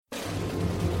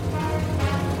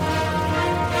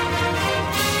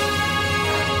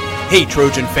Hey,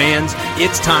 Trojan fans,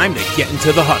 it's time to get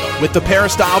into the huddle with the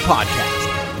Peristyle Podcast.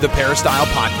 The Peristyle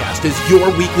Podcast is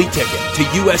your weekly ticket to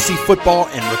USC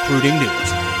football and recruiting news.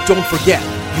 Don't forget,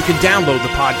 you can download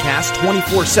the podcast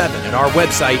 24/7 at our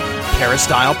website,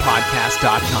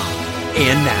 peristylepodcast.com.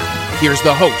 And now, here's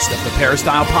the host of the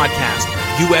Peristyle Podcast,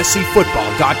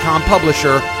 USCFootball.com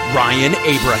publisher, Ryan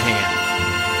Abraham.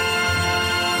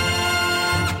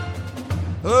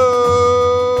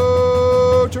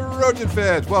 Hello, Trojan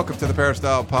fans. Welcome to the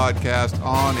Peristyle Podcast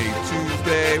on a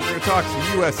Tuesday. We're going to talk some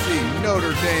USC,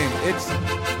 Notre Dame. It's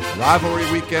rivalry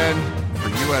weekend for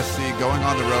USC going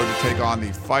on the road to take on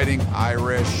the Fighting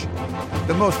Irish,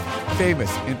 the most famous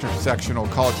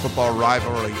intersectional college football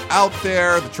rivalry out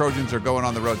there. The Trojans are going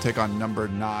on the road to take on number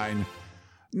 9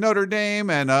 Notre Dame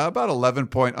and about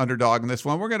 11-point underdog in this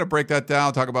one. We're going to break that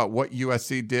down, talk about what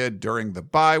USC did during the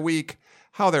bye week,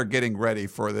 how they're getting ready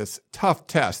for this tough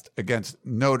test against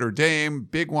Notre Dame.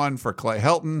 Big one for Clay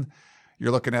Helton.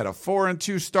 You're looking at a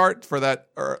 4-2 start for that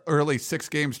early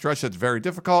 6-game stretch that's very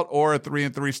difficult, or a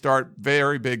 3-3 start,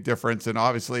 very big difference, and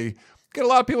obviously get a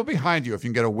lot of people behind you if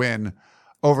you can get a win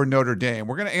over Notre Dame.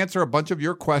 We're going to answer a bunch of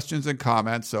your questions and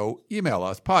comments, so email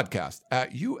us,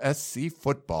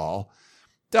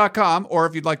 podcast@uscfootball.com, or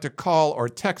if you'd like to call or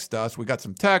text us, we got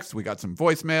some texts, we got some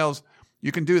voicemails.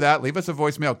 You can do that. Leave us a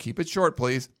voicemail. Keep it short,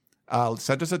 please.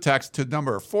 Send us a text to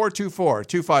number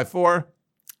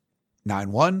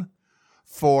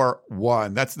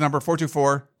 424-254-9141. That's number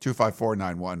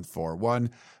 424-254-9141.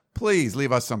 Please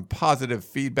leave us some positive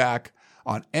feedback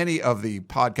on any of the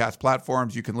podcast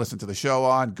platforms you can listen to the show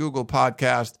on: Google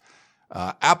Podcast,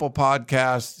 Apple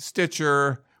Podcast,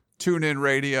 Stitcher, TuneIn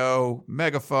Radio,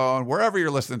 Megaphone, wherever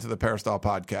you're listening to the Peristyle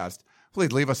Podcast.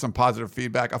 Please leave us some positive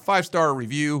feedback, a 5-star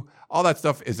review. All that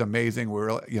stuff is amazing.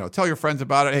 Tell your friends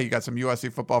about it. Hey, you got some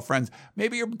USC football friends.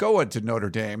 Maybe you're going to Notre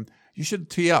Dame. You should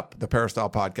tee up the Peristyle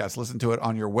Podcast. Listen to it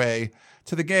on your way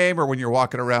to the game or when you're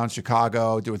walking around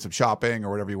Chicago doing some shopping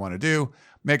or whatever you want to do.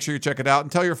 Make sure you check it out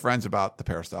and tell your friends about the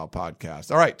Peristyle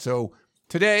Podcast. All right, so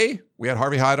today we had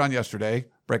Harvey Hyde on yesterday,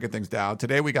 breaking things down.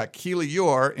 Today we got Keely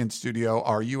Yor in studio,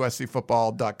 our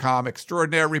USCFootball.com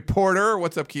extraordinary reporter.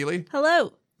 What's up, Keely?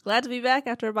 Hello. Glad to be back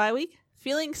after a bye week.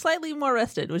 Feeling slightly more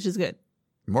rested, which is good.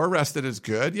 More rested is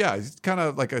good. Yeah, it's kind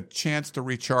of like a chance to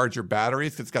recharge your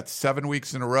batteries. It's got 7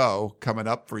 weeks in a row coming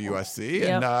up for USC.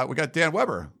 Yep. And we got Dan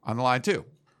Weber on the line, too.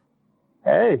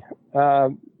 Hey, I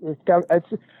think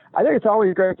it's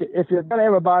always great if you're going to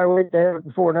have a bye week to have it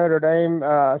before Notre Dame,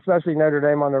 especially Notre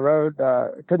Dame on the road.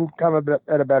 Couldn't come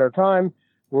at a better time.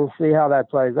 We'll see how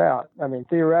that plays out. I mean,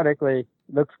 theoretically,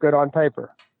 looks good on paper.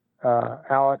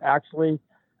 How it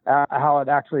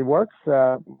actually works,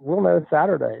 we'll know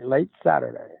Saturday, late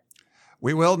Saturday.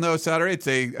 We will know Saturday. It's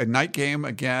a night game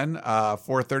again,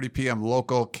 4:30 p.m.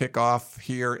 local kickoff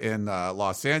here in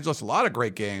Los Angeles. A lot of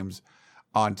great games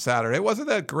on Saturday. It wasn't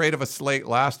that great of a slate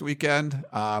last weekend.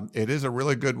 It is a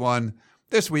really good one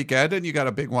this weekend, and you got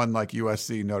a big one like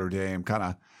USC Notre Dame, kind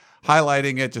of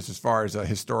highlighting it just as far as a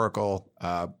historical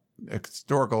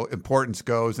importance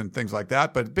goes and things like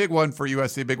that. But big one for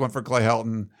USC, big one for Clay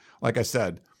Helton. Like I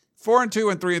said,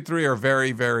 4-2 and 3-3 are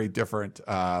very, very different.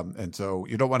 And so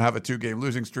you don't want to have a 2-game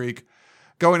losing streak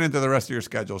going into the rest of your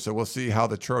schedule. So we'll see how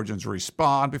the Trojans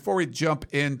respond. Before we jump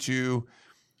into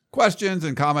questions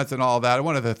and comments and all of that, I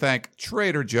wanted to thank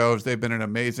Trader Joe's. They've been an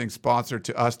amazing sponsor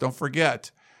to us. Don't forget,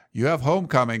 you have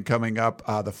homecoming coming up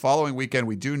the following weekend.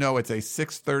 We do know it's a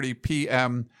 6:30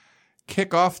 p.m.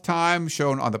 kickoff time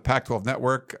shown on the Pac-12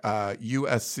 network,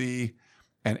 USC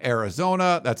and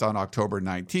Arizona. That's on October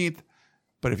 19th.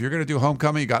 But if you're going to do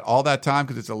homecoming, you got all that time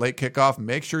because it's a late kickoff.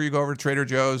 Make sure you go over to Trader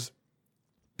Joe's,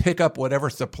 pick up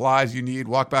whatever supplies you need,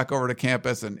 walk back over to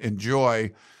campus, and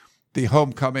enjoy the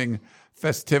homecoming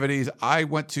festivities. I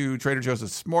went to Trader Joe's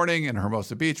this morning in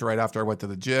Hermosa Beach right after I went to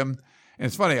the gym. And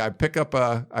it's funny, I pick up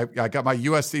I got my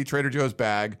USC Trader Joe's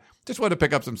bag. Just wanted to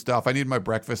pick up some stuff. I need my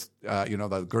breakfast,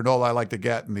 the granola I like to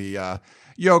get and the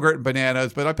yogurt and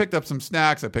bananas. But I picked up some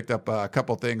snacks. I picked up a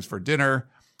couple things for dinner,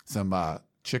 some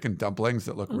chicken dumplings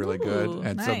that look really good,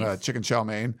 and nice. some chicken chow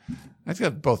mein. I just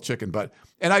got both chicken,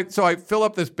 I fill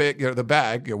up this big, the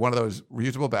bag, one of those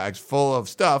reusable bags full of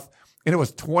stuff, and it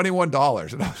was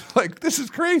 $21. And I was like, this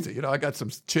is crazy. I got some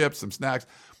chips, some snacks,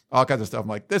 all kinds of stuff. I'm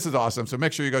like, this is awesome. So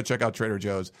make sure you go check out Trader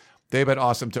Joe's. They've been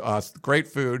awesome to us. Great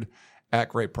food at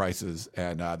great prices,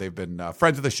 and they've been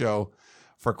friends of the show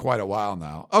for quite a while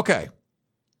now. Okay,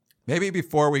 maybe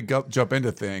before we jump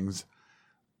into things,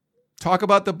 talk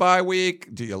about the bye week.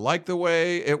 Do you like the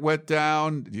way it went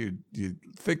down? Do you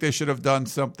think they should have done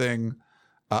something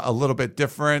a little bit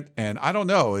different? And I don't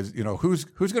know, who's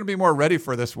going to be more ready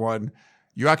for this one?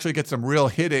 you actually get some real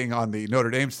hitting on the Notre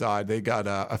Dame side. They got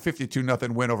a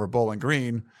 52-0 win over Bowling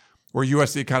Green, where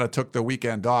USC kind of took the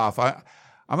weekend off. I'm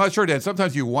not sure, Dan.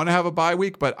 Sometimes you want to have a bye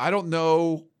week, but I don't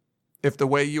know if the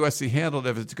way USC handled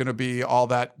it, if it's going to be all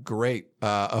that great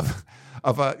going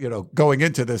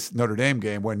into this Notre Dame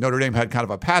game, when Notre Dame had kind of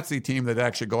a patsy team that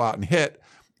actually go out and hit,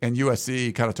 and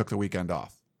USC kind of took the weekend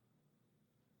off.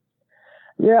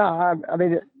 Yeah, I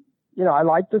mean, I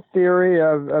like the theory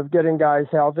of getting guys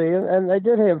healthy, and they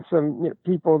did have some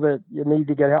people that you need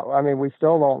to get help. I mean, we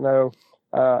still don't know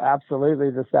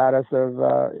absolutely the status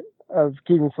of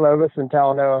Keaton Slovis and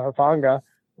Talanoa Hufanga.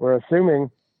 We're assuming,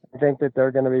 I think that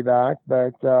they're going to be back,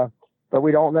 but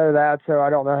we don't know that, so I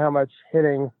don't know how much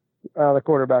hitting. The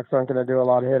quarterbacks aren't going to do a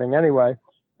lot of hitting anyway.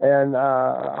 And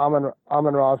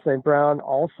Amon-Ra St. Brown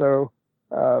also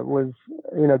was,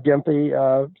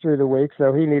 gimpy through the week,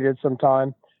 so he needed some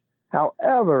time.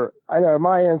 However, I know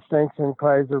my instincts and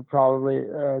Clay's are probably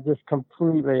just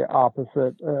completely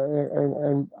opposite.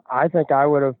 And I think I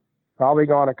would have probably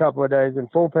gone a couple of days in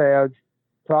full pads,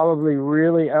 probably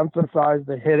really emphasized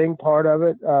the hitting part of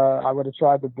it. I would have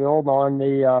tried to build on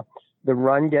the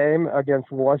run game against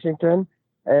Washington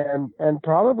and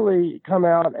probably come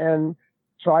out and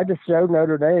tried to show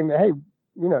Notre Dame, hey,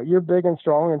 you're big and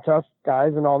strong and tough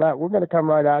guys and all that. We're going to come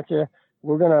right at you.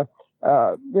 We're going to,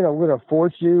 we're going to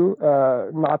force you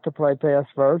not to play pass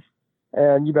first,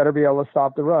 and you better be able to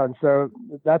stop the run. So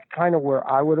that's kind of where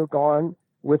I would have gone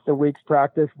with the week's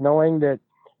practice, knowing that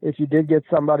if you did get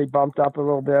somebody bumped up a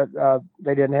little bit,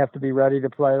 they didn't have to be ready to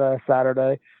play last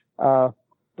Saturday.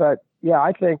 But yeah,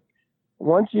 I think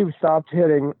once you've stopped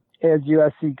hitting, as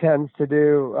USC tends to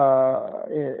do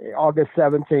August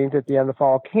 17th at the end of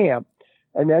fall camp,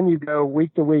 and then you go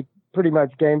week to week, pretty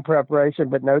much game preparation,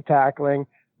 but no tackling,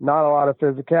 not a lot of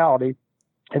physicality.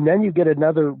 And then you get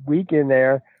another week in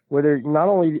there where they're not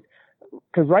only,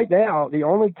 because right now the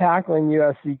only tackling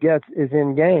USC gets is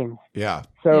in games. Yeah.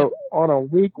 So on a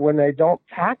week when they don't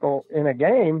tackle in a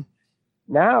game,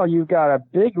 now you've got a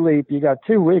big leap. You got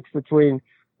 2 weeks between,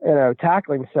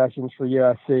 tackling sessions for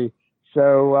USC.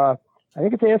 So I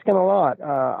think it's asking a lot.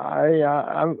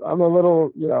 I'm a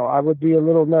little, I would be a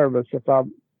little nervous if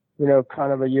I'm,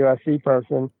 kind of a USC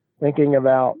person thinking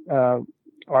about,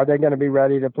 are they going to be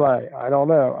ready to play? I don't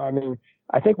know. I mean,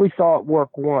 I think we saw it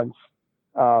work once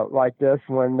like this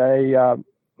when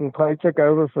when Clay took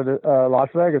over for the Las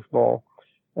Vegas Bowl.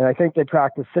 And I think they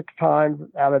practiced 6 times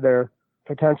out of their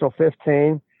potential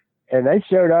 15. And they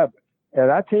showed up, and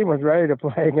that team was ready to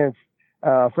play against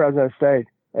Fresno State.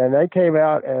 And they came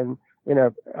out and,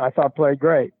 I thought played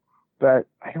great. But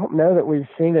I don't know that we've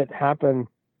seen it happen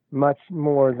much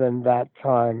more than that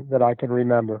time that I can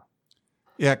remember.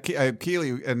 Yeah,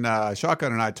 Keely and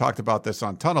Shotgun and I talked about this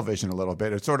on Tunnel Vision a little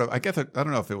bit. It's sort of, I guess, I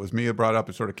don't know if it was me that brought it up.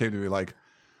 It sort of came to me like,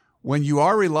 when you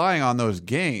are relying on those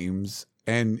games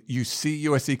and you see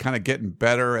USC kind of getting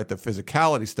better at the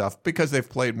physicality stuff because they've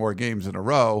played more games in a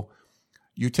row,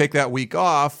 you take that week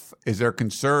off. Is there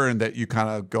concern that you kind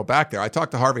of go back there? I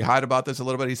talked to Harvey Hyde about this a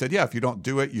little bit. He said, yeah, if you don't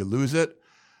do it, you lose it.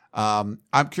 I'm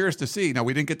curious to see. Now,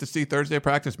 we didn't get to see Thursday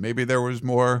practice. Maybe there was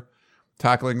more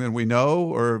tackling than we know,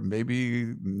 or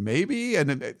maybe.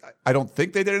 And I don't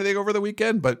think they did anything over the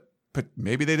weekend, but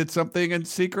maybe they did something in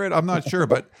secret. I'm not sure,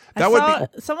 but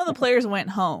some of the players went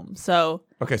home. So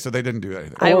okay, so they didn't do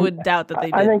anything. I would doubt that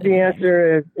they did. I think the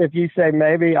answer is, if you say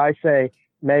maybe, I say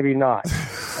maybe not.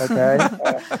 Okay.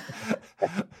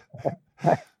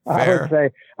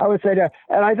 I would say that,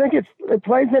 and I think it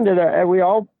plays into and we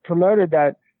all promoted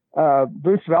that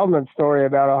Bruce Feldman story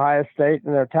about Ohio State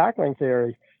and their tackling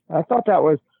theories. I thought that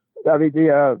was,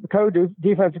 the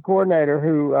co-defensive coordinator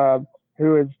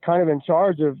who is kind of in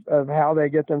charge of how they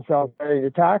get themselves ready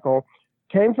to tackle,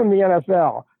 came from the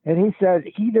NFL. And he said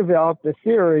he developed a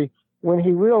theory when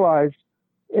he realized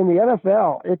in the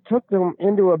NFL, it took them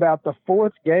into about the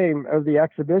 4th game of the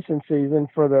exhibition season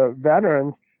for the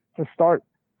veterans to start,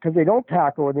 because they don't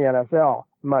tackle in the NFL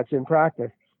much in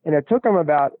practice. And it took them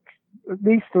about at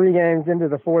least 3 games into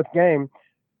the 4th game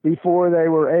before they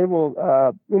were able,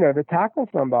 to tackle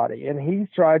somebody. And he's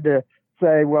tried to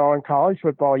say, well, in college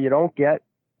football, you don't get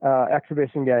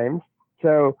exhibition games.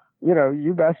 So,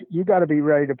 you got to be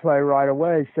ready to play right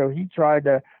away. So he tried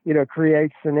to,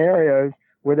 create scenarios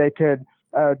where they could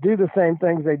do the same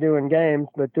things they do in games,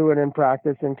 but do it in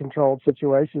practice in controlled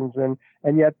situations.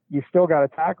 And yet you still got to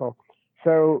tackle.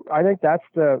 So I think that's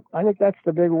the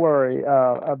big worry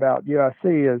about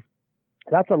USC is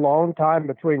that's a long time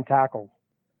between tackles.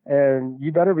 And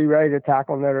you better be ready to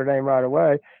tackle Notre Dame right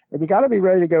away. And you got to be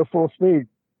ready to go full speed.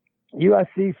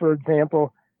 USC, for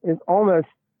example, is almost,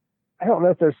 I don't know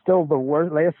if they're still the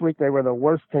worst. Last week they were the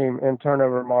worst team in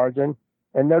turnover margin,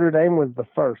 and Notre Dame was the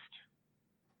first.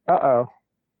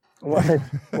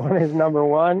 One is number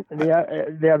one, and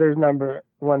the other is number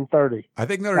 130. I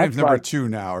think Notre Dame's number 2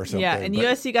 now or something. Yeah, and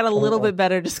USC got a little bit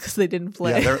better just because they didn't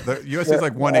play. Yeah, USC's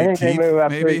like 118th,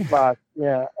 maybe.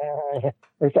 Yeah,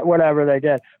 whatever they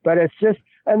get. But it's just,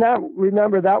 and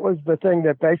remember that was the thing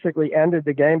that basically ended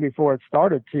the game before it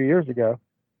started 2 years ago.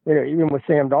 Even with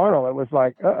Sam Darnold, it was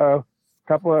like, a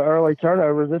couple of early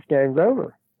turnovers, this game's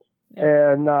over.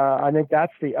 Yeah. And I think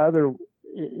that's the other.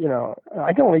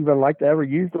 I don't even like to ever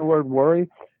use the word worry,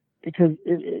 because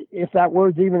if that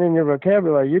word's even in your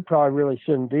vocabulary, you probably really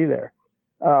shouldn't be there.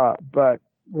 But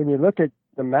when you look at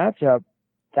the matchup,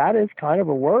 that is kind of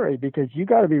a worry, because you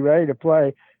got to be ready to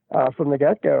play from the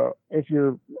get-go if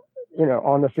you're,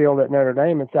 on the field at Notre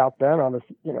Dame in South Bend on a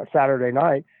Saturday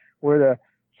night, where the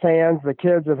fans, the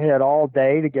kids have had all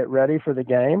day to get ready for the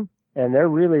game, and they're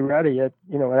really ready.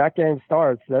 When that game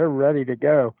starts, they're ready to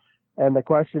go. And the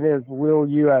question is, will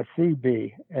USC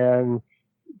be? And,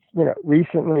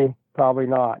 recently, probably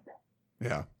not.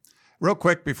 Yeah. Real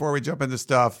quick, before we jump into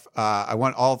stuff, I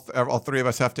want all three of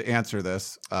us have to answer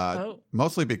this,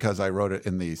 mostly because I wrote it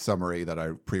in the summary that I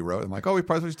pre-wrote. I'm like, we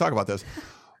probably should talk about this.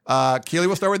 Keely,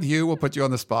 we'll start with you. We'll put you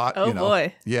on the spot.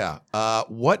 Boy. Yeah.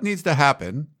 What needs to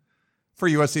happen for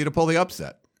USC to pull the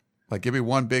upset? Like, give me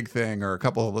one big thing or a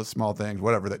couple of small things,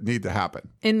 whatever, that need to happen.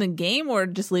 In the game or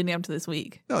just leading up to this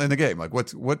week? No, in the game. Like, what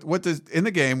does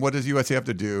USC have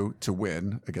to do to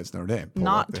win against Notre Dame?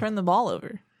 Not turn the ball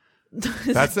over.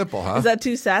 That's simple, huh? Is that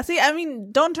too sassy? I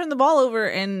mean, don't turn the ball over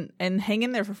and hang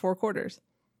in there for 4 quarters.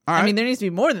 All right. I mean, there needs to be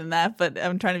more than that, but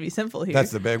I'm trying to be simple here.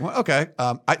 That's the big one. Okay.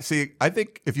 I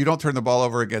think if you don't turn the ball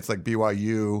over against like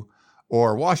BYU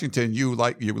or Washington, you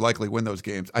likely win those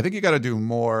games. I think you got to do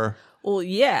more. Well,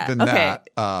 yeah. Than okay. that.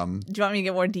 Do you want me to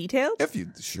get more detailed?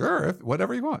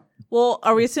 Whatever you want. Well,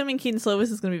 are we assuming Keaton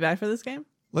Slovis is going to be back for this game?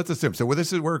 Let's assume. So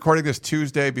we're recording this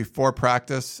Tuesday before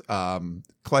practice.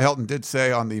 Clay Helton did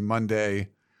say on the Monday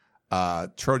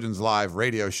Trojans Live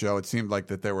radio show, it seemed like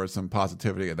that there was some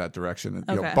positivity in that direction,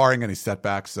 barring any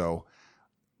setbacks. So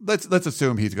let's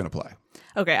assume he's going to play.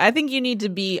 Okay. I think you need to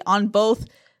be on both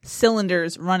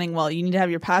cylinders running well. You need to have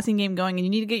your passing game going, and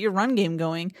you need to get your run game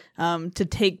going to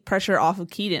take pressure off of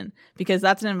Keaton, because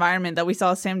that's an environment that we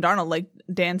saw Sam Darnold, like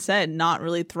Dan said, not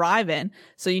really thrive in.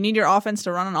 So you need your offense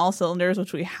to run on all cylinders,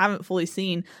 which we haven't fully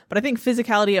seen. But I think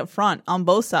physicality up front on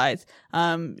both sides,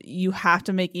 you have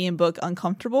to make Ian Book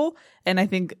uncomfortable. And I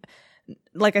think,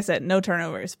 like I said, no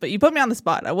turnovers. But you put me on the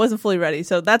spot. I wasn't fully ready.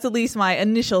 So that's at least my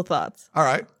initial thoughts. All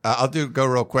right. I'll go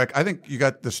real quick. I think you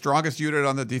got the strongest unit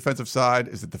on the defensive side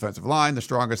is the defensive line. The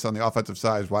strongest on the offensive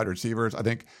side is wide receivers. I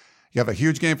think you have a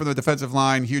huge game from the defensive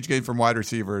line, huge game from wide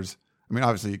receivers. I mean,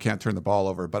 obviously you can't turn the ball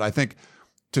over, but I think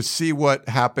to see what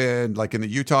happened like in the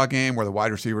Utah game where the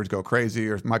wide receivers go crazy,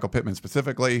 or Michael Pittman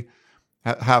specifically,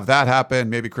 have that happen,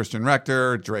 maybe Christian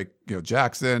Rector, Drake,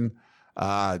 Jackson,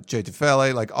 Jay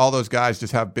Tufele, like all those guys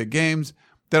just have big games,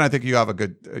 then I think you have a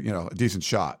good, a decent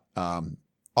shot.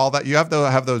 All that you have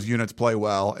to have those units play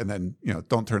well, and then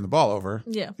don't turn the ball over.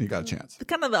 Yeah, you got a chance.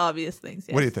 Kind of the obvious things.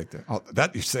 Yes. What do you think?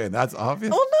 That you're saying that's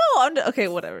obvious? Oh no, okay,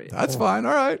 whatever. That's fine.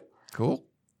 All right, cool.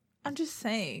 I'm just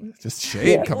saying. Just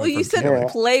shade coming. Well, you said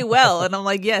play well, and I'm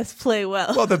like, yes, play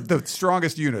well. Well, the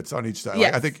strongest units on each side.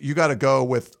 Yes. Like, I think you got to go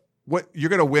with what you're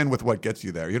going to win with what gets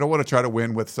you there. You don't want to try to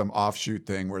win with some offshoot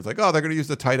thing where it's like, they're going to use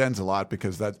the tight ends a lot,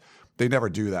 because they never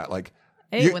do that. Like,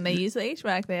 when they use the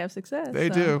H-back, they have success. They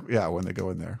do, yeah. When they go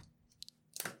in there.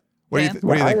 What do you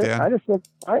think, Dan? I just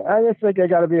think they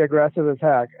got to be aggressive as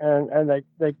heck, and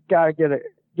they got to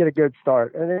get a good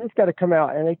start, and they just got to come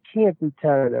out, and they can't be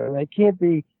tentative, and they can't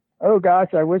be, oh gosh,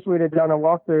 I wish we'd have done a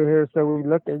walkthrough here so we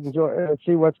look and enjoy and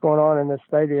see what's going on in this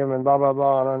stadium and blah blah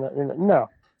blah. No,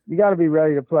 you got to be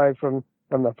ready to play from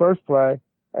the first play,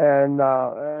 and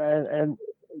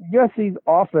USC's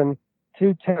often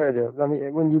too tentative. I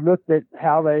mean, when you looked at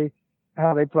how they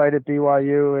played at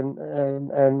BYU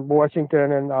and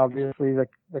Washington, and obviously the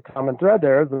common thread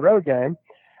there is the road game,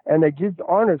 and they just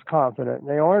aren't as confident.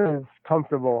 They aren't as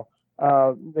comfortable.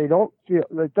 They don't feel.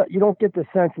 You don't get the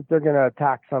sense that they're going to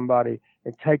attack somebody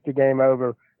and take the game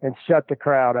over and shut the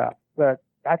crowd up. But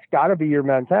that's got to be your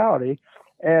mentality,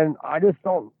 and I just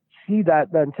don't see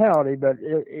that mentality. But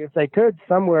if they could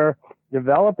somewhere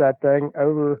develop that thing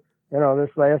over,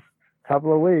 this last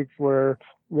couple of weeks, where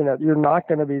you're not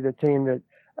going to be the team that.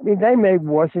 I mean, they made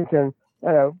Washington.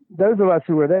 Those of us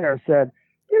who were there said,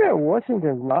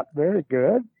 Washington's not very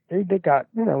good. They got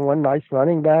one nice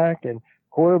running back, and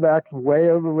quarterback's way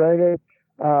overrated.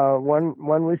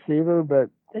 One receiver, but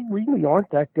they really aren't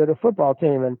that good a football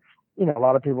team. And a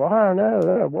lot of people, I don't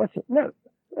know, no.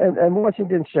 And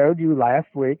Washington showed you last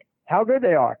week how good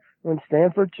they are when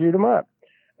Stanford chewed them up.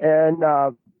 And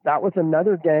that was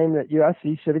another game that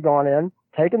USC should have gone in,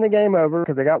 taken the game over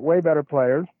because they got way better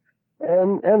players,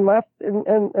 and left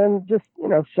and just,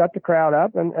 shut the crowd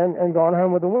up and gone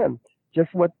home with a win.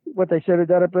 Just what they should have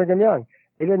done at Brigham Young.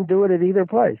 They didn't do it at either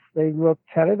place. They looked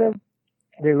tentative.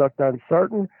 They looked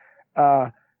uncertain.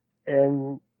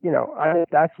 And, I think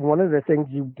that's one of the things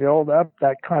you build up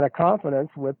that kind of confidence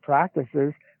with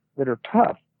practices that are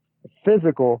tough,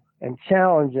 physical and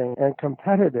challenging and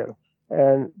competitive.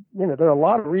 And, there are a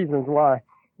lot of reasons why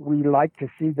we like to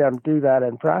see them do that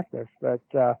in practice. But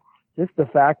just the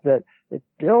fact that it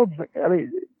builds,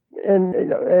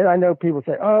 and I know people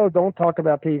say, oh, don't talk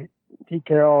about Pete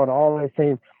Carroll and all those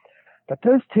teams. But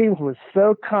those teams were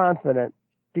so confident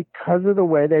because of the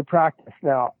way they practiced.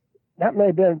 Now, that may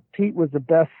have been Pete was the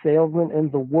best salesman in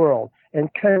the world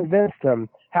and convinced them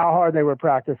how hard they were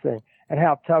practicing and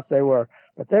how tough they were.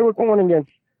 But they were going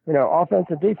against, offense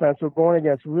and defense were going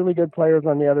against really good players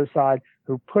on the other side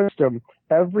who pushed them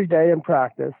every day in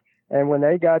practice. And when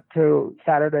they got to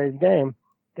Saturday's game,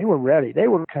 they were ready. They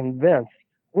were convinced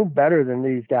we're better than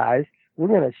these guys. We're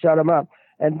going to shut them up.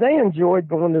 And they enjoyed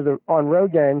going on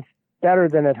road games better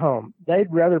than at home.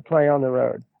 They'd rather play on the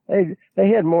road. They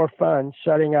had more fun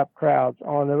shutting up crowds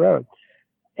on the road.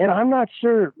 And I'm not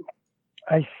sure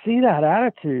I see that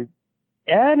attitude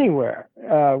anywhere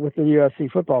with the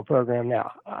USC football program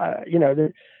now.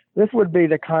 This would be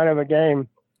the kind of a game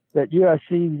that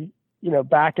USC,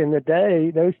 back in the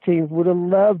day, those teams would have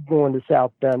loved going to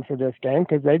South Bend for this game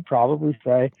because they'd probably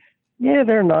say, yeah,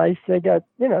 they're nice. They got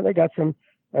some,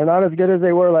 they're not as good as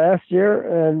they were last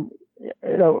year. And,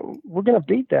 we're going to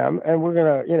beat them and we're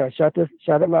going to, shut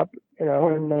them up,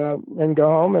 and go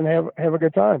home and have a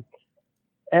good time.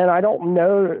 And I don't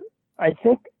know. I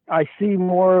think I see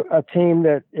more a team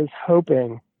that is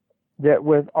hoping that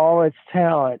with all its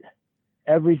talent,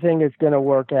 everything is going to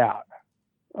work out.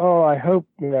 Oh, I hope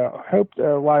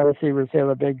the wide receivers have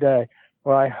a big day.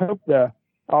 Or I hope the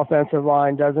offensive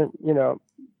line doesn't,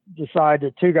 decide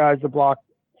that two guys to block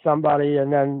somebody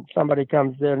and then somebody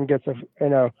comes in and gets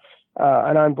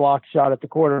an unblocked shot at the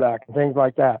quarterback and things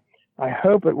like that. I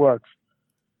hope it works.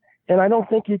 And I don't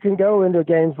think you can go into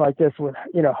games like this with,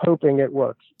 hoping it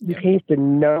works. You have to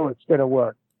know it's going to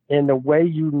work. And the way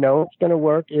you know it's going to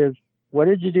work is, what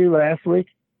did you do last week?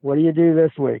 What do you do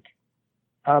this week?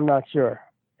 I'm not sure.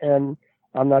 And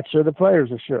I'm not sure the players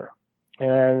are sure.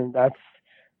 And that's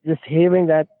just having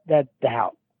that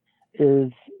doubt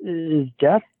is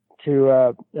death to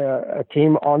a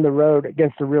team on the road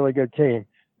against a really good team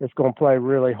that's going to play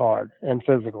really hard and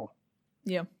physical.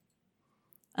 Yeah.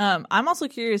 I'm also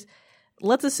curious.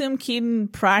 Let's assume Keaton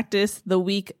practiced the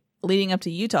week leading up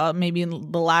to Utah, maybe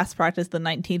in the last practice, the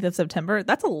 19th of September.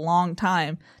 That's a long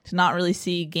time to not really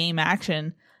see game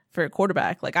action for a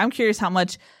quarterback. Like, I'm curious how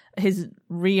much his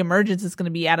reemergence is going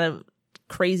to be out of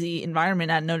crazy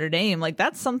environment at Notre Dame. Like,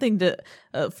 that's something to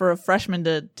for a freshman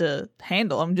to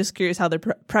handle. I'm just curious how they're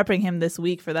prepping him this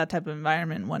week for that type of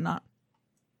environment and whatnot.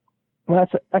 Well,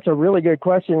 that's a really good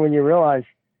question when you realize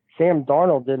Sam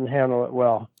Darnold didn't handle it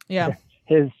well. Yeah.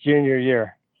 His junior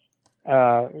year. He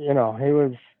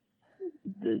was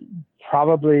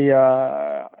probably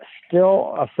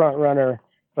still a front runner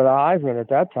for the Heisman at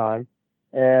that time.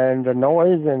 And the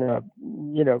noise and,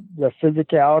 the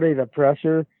physicality, the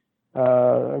pressure,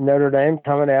 Notre Dame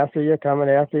coming after you.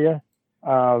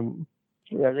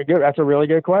 That's a really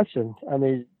good question. I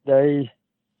mean,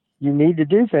 you need to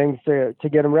do things to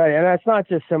get them ready. And that's not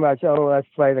just so much, let's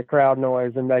play the crowd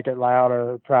noise and make it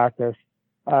louder practice.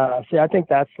 I think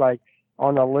that's like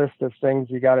on the list of things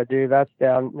you got to do. That's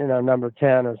down, number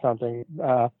 10 or something.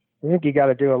 I think you got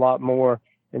to do a lot more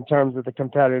in terms of the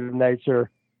competitive nature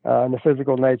and the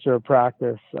physical nature of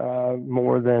practice,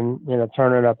 more than,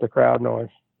 turning up the crowd noise.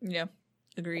 Yeah,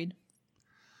 agreed.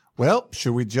 Well,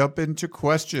 should we jump into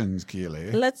questions,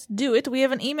 Keely? Let's do it. We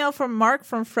have an email from Mark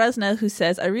from Fresno who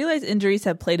says, I realize injuries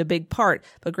have played a big part,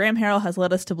 but Graham Harrell has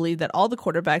led us to believe that all the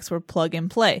quarterbacks were plug and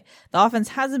play. The offense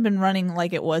hasn't been running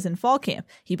like it was in fall camp.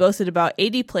 He boasted about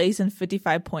 80 plays and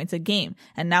 55 points a game,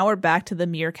 and now we're back to the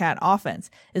Meerkat offense.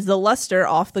 Is the luster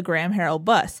off the Graham Harrell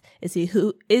bus? Is he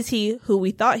who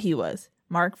we thought he was?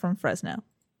 Mark from Fresno.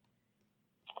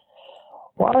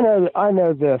 Well, I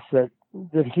know this, that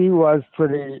he was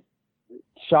pretty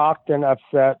shocked and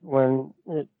upset when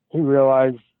he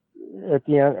realized at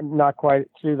the end, not quite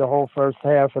through the whole first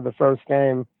half of the first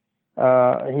game,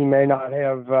 he may not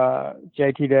have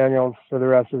JT Daniels for the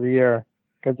rest of the year.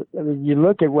 Because you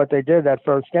look at what they did that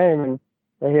first game, and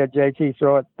they had JT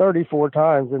throw it 34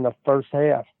 times in the first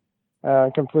half.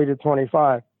 completed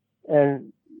 25.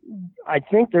 And I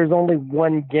think there's only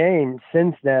one game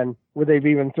since then where they've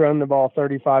even thrown the ball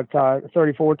 34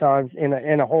 times in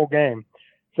a whole game.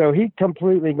 So he's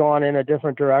completely gone in a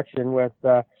different direction with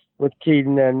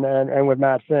Keaton and with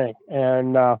Matt Fink.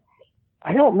 And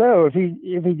I don't know if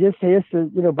he just has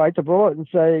to, bite the bullet and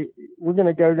say, we're going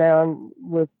to go down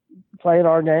with playing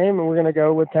our game and we're going to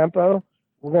go with tempo.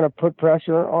 We're going to put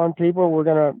pressure on people. We're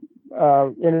going to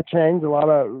interchange a lot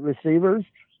of receivers.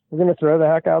 We're going to throw the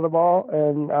heck out of the ball,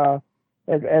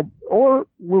 or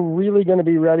we're really going to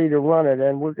be ready to run it.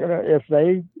 And we're going to, if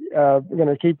they going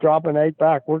to keep dropping 8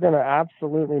 back, we're going to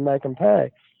absolutely make them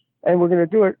pay. And we're going to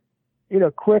do it,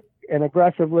 quick and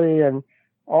aggressively and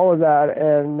all of that.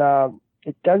 And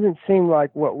it doesn't seem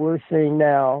like what we're seeing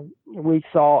now we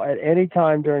saw at any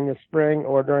time during the spring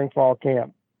or during fall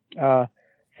camp. That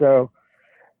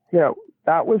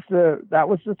was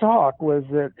the talk, was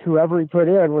that whoever he put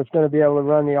in was going to be able to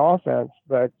run the offense.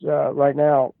 But right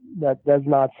now, that does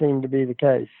not seem to be the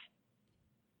case.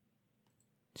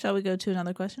 Shall we go to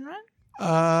another question, Ryan?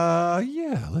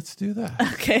 Yeah, let's do that.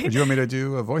 Okay. Would you want me to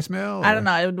do a voicemail? I don't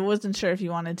know. I wasn't sure if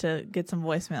you wanted to get some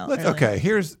voicemail. Okay,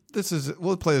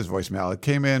 we'll play this voicemail. It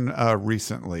came in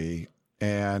recently,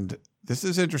 and this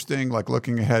is interesting, like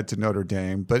looking ahead to Notre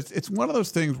Dame. But it's one of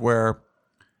those things where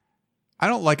I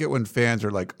don't like it when fans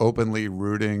are like openly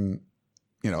rooting.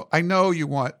 I know you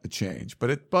want a change, but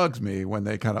it bugs me when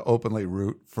they kind of openly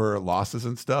root for losses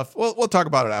and stuff. Well, we'll talk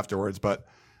about it afterwards, but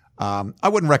I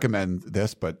wouldn't recommend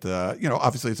this, but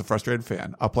obviously it's a frustrated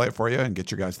fan. I'll play it for you and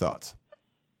get your guys' thoughts.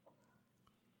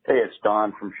 Hey, it's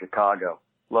Don from Chicago.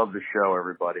 Love the show,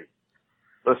 everybody.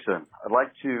 Listen, I'd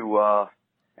like to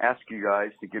ask you guys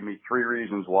to give me 3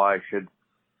 reasons why I should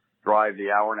drive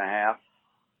the hour and a half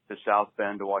to South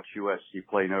Bend to watch USC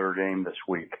play Notre Dame this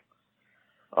week.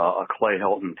 A Clay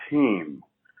Helton team.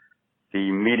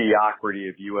 The mediocrity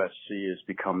of USC has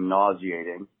become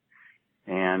nauseating.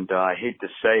 And I hate to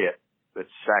say it, it's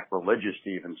sacrilegious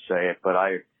to even say it, but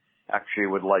I actually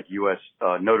would like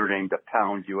Notre Dame to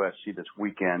pound USC this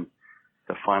weekend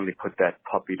to finally put that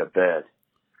puppy to bed.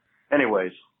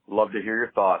 Anyways, love to hear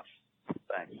your thoughts.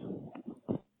 Thanks.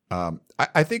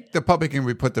 I think the puppy can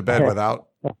be put to bed without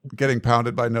getting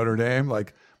pounded by Notre Dame.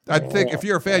 Like, I think if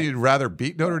you're a fan, you'd rather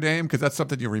beat Notre Dame because that's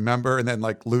something you remember, and then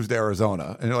like lose to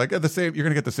Arizona, and you're like you're going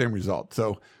to get the same result.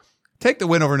 So take the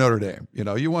win over Notre Dame.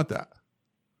 You want that.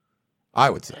 I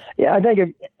would say. Yeah, I think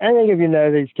if you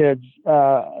know these kids,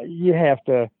 you have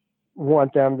to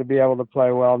want them to be able to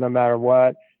play well no matter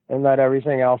what, and let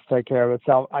everything else take care of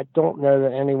itself. I don't know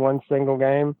that any one single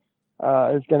game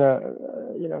is going to,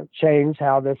 change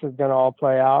how this is going to all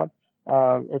play out.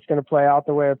 It's going to play out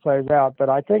the way it plays out. But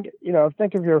I think,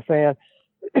 think if you're a fan,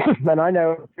 and I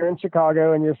know if you're in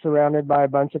Chicago and you're surrounded by a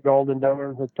bunch of Golden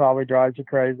Domers, it probably drives you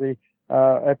crazy.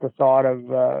 At the thought of,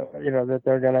 that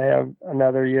they're going to have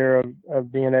another year of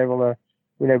being able to,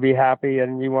 be happy,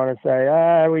 and you want to say,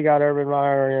 we got Urban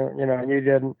Meyer, and you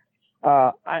didn't.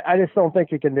 I just don't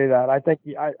think you can do that. I think,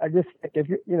 I just think if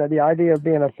the idea of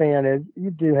being a fan is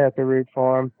you do have to root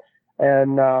for them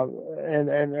and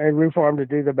root for them to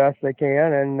do the best they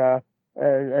can. And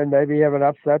maybe have an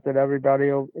upset that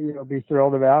everybody will, be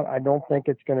thrilled about. I don't think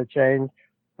it's going to change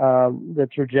the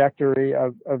trajectory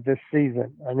of this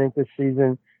season. I think this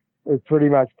season is pretty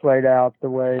much played out the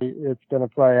way it's going to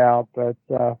play out. But,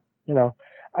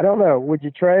 I don't know. Would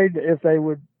you trade if they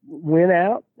would win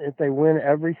out, if they win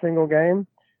every single game?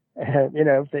 And,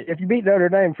 if you beat Notre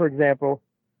Dame, for example,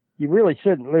 you really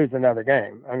shouldn't lose another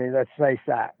game. I mean, let's face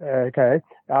that. Okay.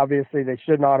 Obviously, they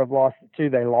should not have lost the 2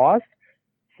 they lost.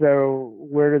 So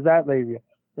where does that leave you?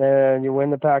 And you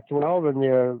win the Pac-12 and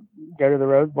you go to the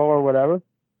Rose Bowl or whatever.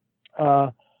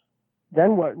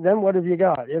 Then what have you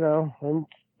got? And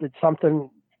did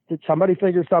somebody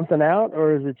figure something out,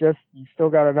 or is it just you still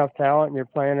got enough talent and you're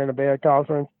playing in a bad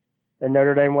conference and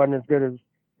Notre Dame wasn't as good as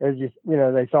they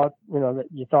thought, that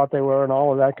you thought they were, and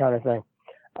all of that kind of thing.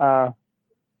 I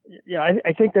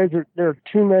think there are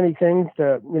too many things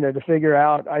to figure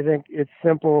out. I think it's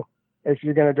simple. If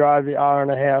you're going to drive the hour and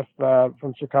a half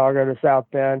from Chicago to South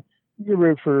Bend, you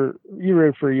root for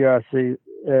USC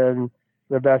and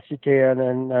the best you can,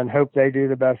 and hope they do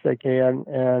the best they can,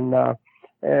 and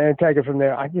take it from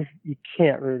there. You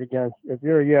can't root against, if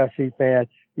you're a USC fan,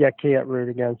 you can't root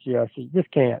against USC. You just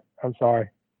can't. I'm sorry.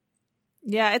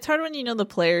 Yeah, it's hard when you know the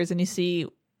players and you see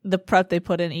the prep they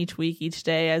put in each week, each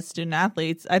day as student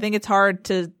athletes. I think it's hard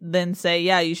to then say,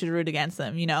 yeah, you should root against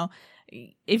them.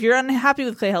 If you're unhappy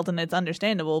with Clay Helton, it's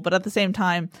understandable. But at the same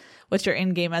time, what's your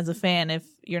end game as a fan if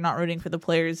you're not rooting for the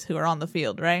players who are on the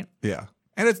field, right? Yeah.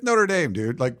 And it's Notre Dame,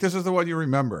 dude. Like, this is the one you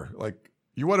remember. Like,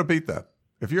 You want to beat them.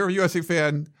 If you're a USC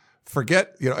fan,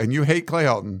 forget, and you hate Clay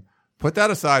Helton, put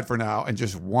that aside for now and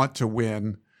just want to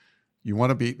win. You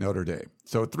want to beat Notre Dame.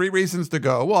 So 3 reasons to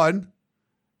go. 1,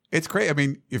 it's great. I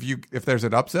mean, if there's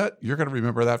an upset, you're going to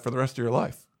remember that for the rest of your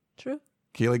life. True.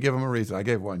 Keely, give him a reason. I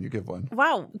gave one. You give one.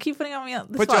 Wow. Keep putting me on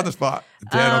the spot. spot. You on the spot.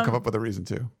 Dan will come up with a reason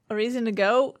too. A reason to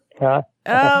go? Huh?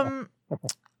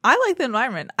 I like the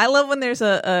environment. I love when there's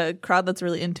a crowd that's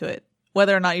really into it.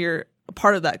 Whether or not you're a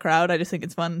part of that crowd, I just think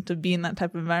it's fun to be in that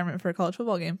type of environment for a college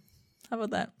football game. How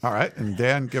about that? All right. And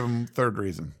Dan, give him 3rd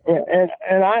reason. Yeah,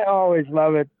 and I always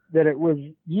love it that it was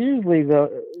usually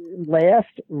the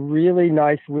last really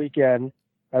nice weekend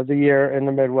of the year in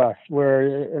the Midwest where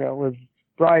it was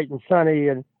bright and sunny,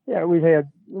 and we've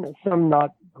had some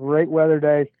not great weather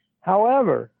days.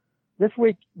 However, this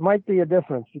week might be a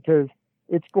difference because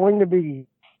it's going to be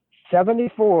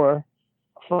 74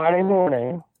 Friday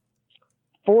morning,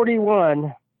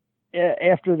 41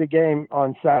 after the game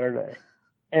on Saturday,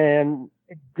 and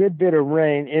a good bit of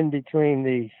rain in between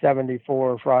the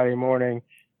 74 Friday morning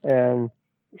and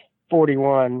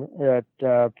 41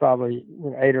 at probably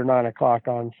 8 or 9 o'clock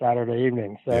on Saturday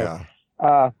evening. So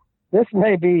this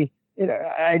may be,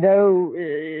 I know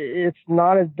it's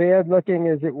not as bad looking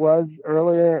as it was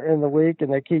earlier in the week,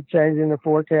 and they keep changing the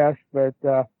forecast, but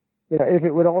if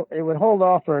it would hold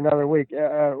off for another week,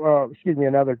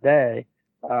 another day,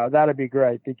 that'd be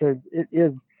great, because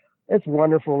it's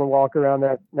wonderful to walk around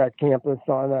that campus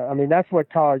that's what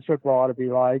college football ought to be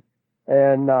like.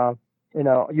 And,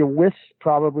 you wish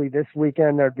probably this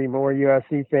weekend there'd be more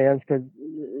USC fans, because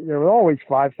there were always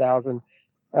 5,000,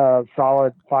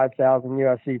 solid 5,000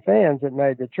 USC fans that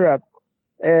made the trip.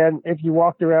 And if you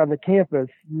walked around the campus,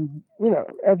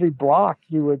 every block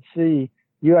you would see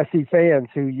USC fans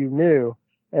who you knew.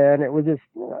 And it was just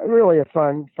really a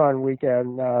fun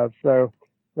weekend. So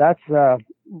that's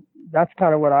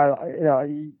kind of what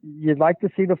you'd like to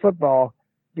see the football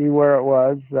be where it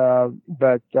was.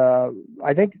 But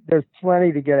I think there's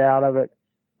plenty to get out of it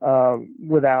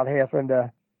without having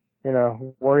to,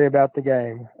 worry about the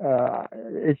game.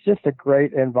 It's just a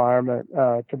great environment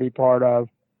to be part of.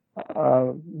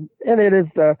 And it is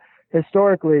the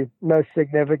historically most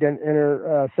significant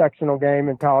intersectional game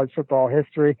in college football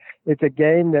history. It's a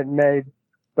game that made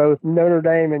both Notre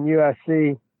Dame and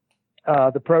USC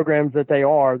the programs that they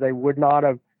are. They would not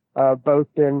have both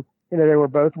been, they were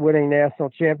both winning national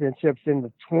championships in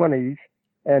the 20s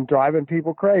and driving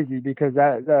people crazy, because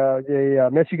the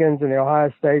Michigans and the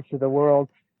Ohio States of the world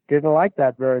didn't like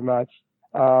that very much.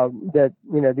 That,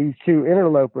 these two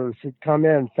interlopers had come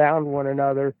in, found one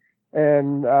another,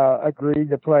 and agreed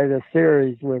to play this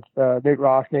series with Newt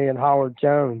Rockne and Howard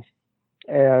Jones.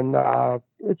 And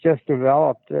it just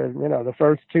developed. The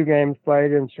first 2 games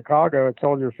played in Chicago at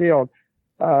Soldier Field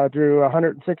drew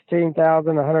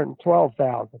 116,000,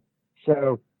 112,000.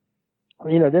 So,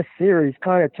 this series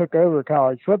kind of took over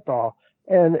college football.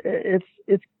 And it's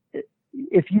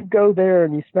if you go there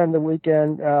and you spend the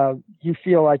weekend, you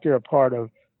feel like you're a part of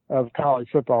college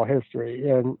football history.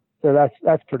 And so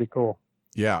that's pretty cool.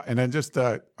 Yeah. And then just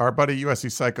our buddy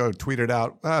USC Psycho tweeted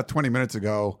out 20 minutes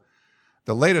ago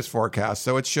the latest forecast.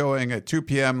 So it's showing at 2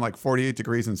 p.m. like 48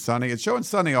 degrees and sunny. It's showing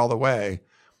sunny all the way,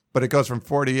 but it goes from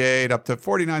 48 up to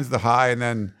 49 is the high, and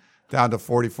then down to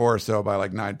 44 or so by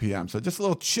like 9 p.m. So just a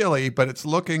little chilly, but it's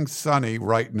looking sunny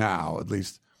right now, at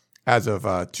least as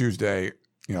of Tuesday,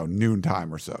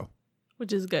 noontime or so.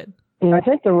 Which is good. I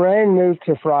think the rain moved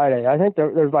to Friday. I think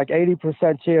there's like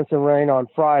 80% chance of rain on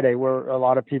Friday, where a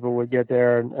lot of people would get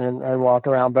there and walk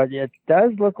around. But it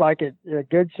does look like a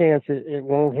good chance it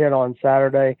won't hit on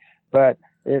Saturday. But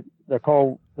the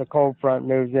cold front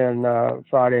moves in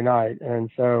Friday night,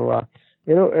 and so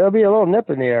it'll be a little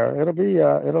nip in the air. It'll be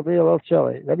a little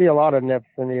chilly. There'll be a lot of nips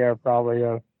in the air, probably,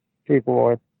 of people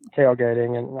with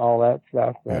tailgating and all that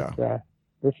stuff. But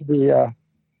this will be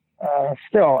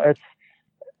still it's.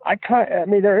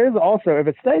 There is also, if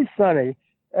it stays sunny,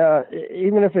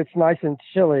 even if it's nice and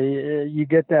chilly, you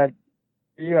get that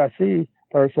USC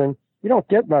person, you don't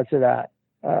get much of that.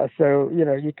 So,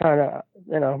 you kind of,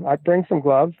 I'd bring some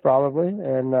gloves probably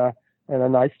and a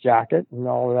nice jacket and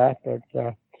all of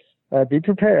that, but be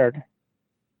prepared.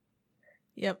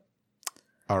 Yep.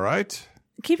 All right.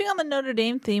 Keeping on the Notre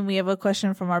Dame theme, we have a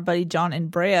question from our buddy John in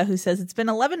Brea, who says it's been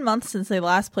 11 months since they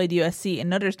last played USC, and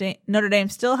Notre Dame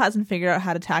still hasn't figured out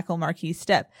how to tackle Marquis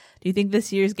Step. Do you think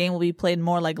this year's game will be played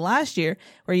more like last year,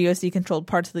 where USC controlled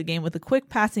parts of the game with a quick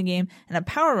passing game and a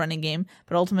power running game,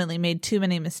 but ultimately made too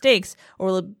many mistakes? Or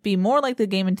will it be more like the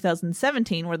game in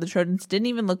 2017, where the Trojans didn't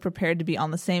even look prepared to be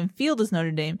on the same field as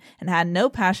Notre Dame and had no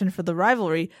passion for the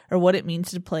rivalry or what it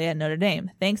means to play at Notre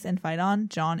Dame? Thanks, and fight on,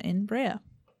 John in Brea.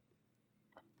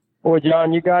 Boy,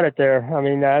 John, you got it there. I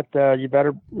mean, that you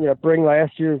better bring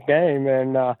last year's game,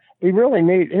 and we really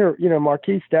need here.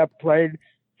 Marquis Step played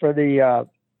for the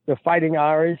Fighting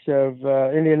Irish of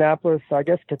Indianapolis, I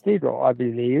guess Cathedral, I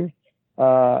believe,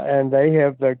 and they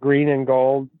have the green and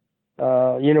gold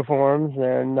uniforms,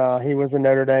 and he was a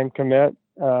Notre Dame commit,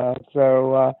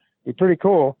 so it'd be pretty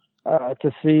cool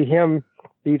to see him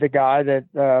be the guy that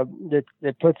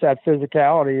puts that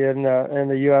physicality in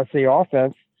the USC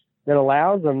offense, that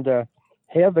allows them to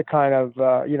have the kind of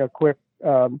quick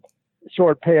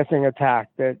short passing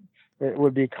attack that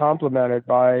would be complemented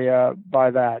by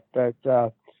that.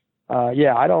 But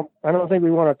I don't think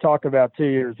we want to talk about 2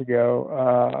 years ago.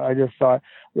 I just thought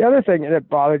the other thing that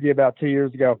bothered you about 2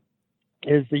 years ago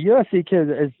is the USC kids,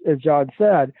 as John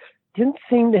said, didn't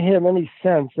seem to have any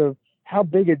sense of how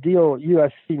big a deal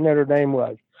USC Notre Dame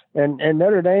was. And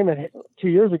Notre Dame 2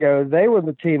 years ago, they were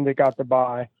the team that got the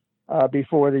bye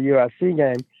before the USC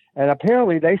game. And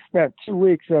apparently they spent 2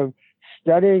 weeks of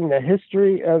studying the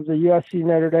history of the USC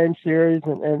Notre Dame series,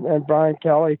 and Brian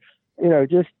Kelly,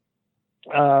 just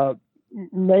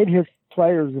made his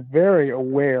players very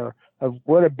aware of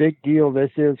what a big deal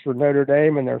this is for Notre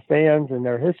Dame and their fans and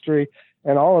their history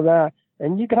and all of that.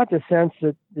 And you got the sense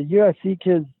that the USC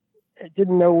kids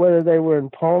didn't know whether they were in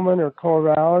Pullman or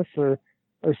Corvallis or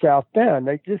South Bend.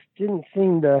 They just didn't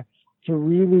seem to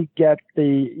really get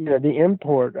the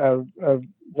import of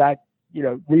that,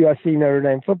 the USC Notre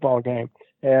Dame football game.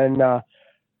 And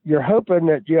you're hoping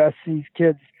that USC's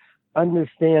kids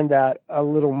understand that a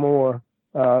little more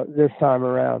this time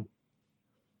around.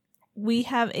 We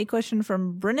have a question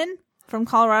from Brennan from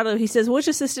Colorado. He says, which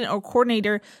assistant or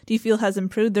coordinator do you feel has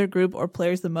improved their group or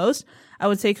players the most? I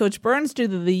would say Coach Burns due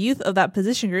to the youth of that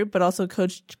position group, but also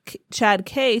Coach Chad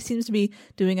K seems to be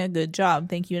doing a good job.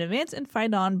 Thank you in advance, and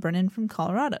fight on, Brennan from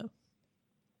Colorado.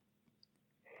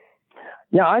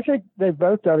 Yeah, I think they've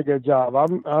both done a good job.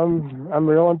 I'm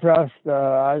real impressed.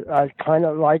 I kind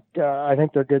of like. I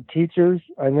think they're good teachers.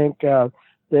 I think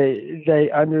they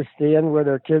understand where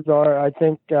their kids are. I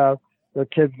think the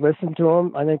kids listen to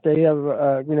them. I think they have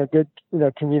good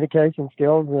communication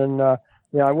skills, and I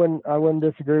wouldn't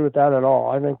disagree with that at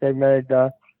all. I think they made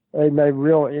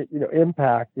real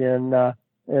impact in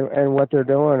what they're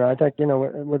doing. I think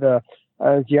with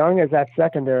as young as that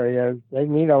secondary is, they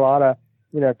need a lot of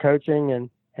coaching and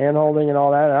hand-holding and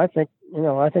all that. And I think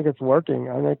it's working.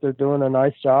 I think they're doing a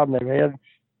nice job, and they've had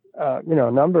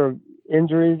a number of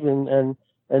injuries and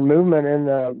movement in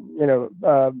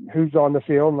who's on the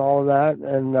field and all of that,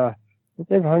 and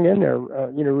they've hung in there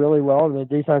really well. And the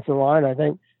defensive line, I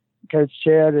think Coach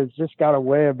Chad has just got a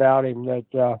way about him that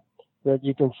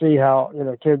you can see how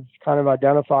kids kind of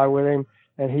identify with him,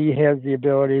 and he has the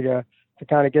ability to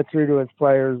kind of get through to his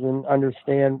players and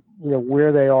understand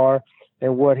where they are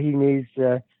and what he needs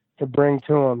to bring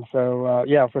to them. So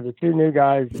for the two new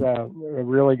guys, a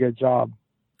really good job.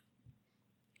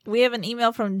 We have an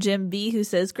email from Jim B who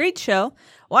says, great show.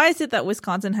 Why is it that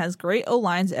Wisconsin has great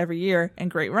O-lines every year and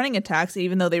great running attacks,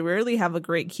 even though they rarely have a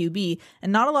great QB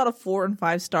and not a lot of 4 and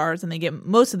 5 stars, and they get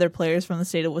most of their players from the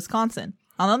state of Wisconsin?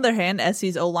 On the other hand,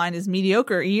 SC's O-line is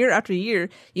mediocre year after year,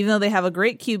 even though they have a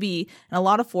great QB and a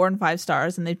lot of 4 and 5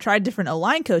 stars, and they've tried different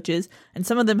O-line coaches, and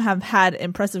some of them have had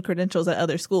impressive credentials at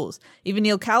other schools. Even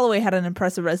Neil Callaway had an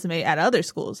impressive resume at other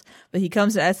schools, but he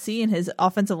comes to SC and his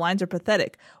offensive lines are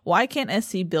pathetic. Why can't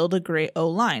SC build a great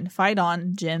O-line? Fight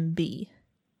on, Jim B.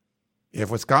 If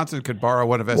Wisconsin could borrow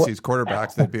one of SC's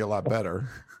quarterbacks, they'd be a lot better,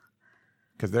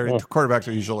 because their quarterbacks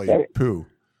are usually poo.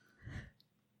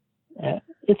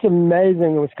 It's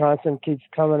amazing Wisconsin keeps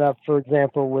coming up, for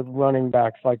example, with running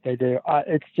backs like they do.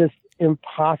 It's just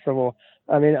impossible.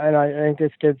 I mean, and I think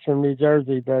this kid's from New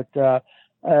Jersey, but,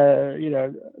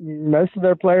 most of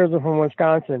their players are from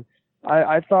Wisconsin.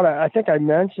 I think I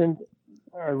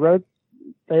wrote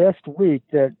last week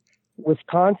that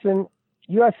Wisconsin,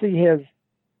 USC has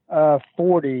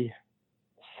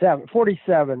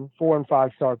 47 4 and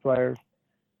 5 star players.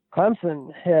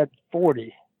 Clemson had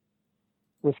 40.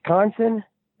 Wisconsin,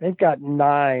 they've got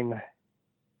 9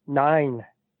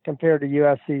 compared to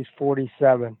USC's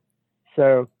 47.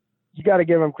 So you got to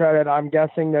give them credit. I'm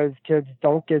guessing those kids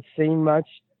don't get seen much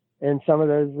in some of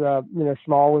those,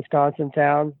 small Wisconsin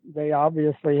towns, they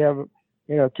obviously have,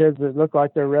 kids that look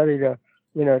like they're ready to,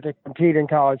 to compete in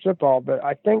college football. But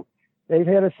I think they've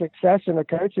had a succession of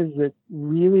coaches that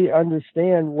really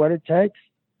understand what it takes,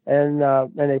 and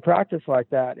they practice like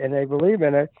that, and they believe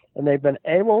in it, and they've been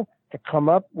able to come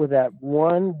up with that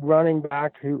one running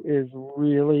back who is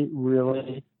really,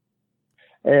 really,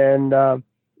 and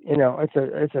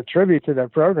it's a tribute to their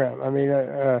program. I mean,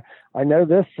 I know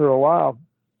this for a while.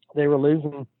 They were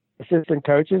losing assistant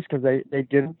coaches because they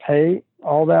didn't pay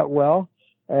all that well,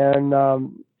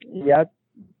 and yet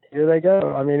here they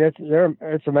go. I mean,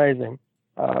 it's amazing.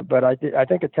 But I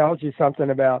think it tells you something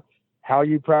about how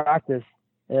you practice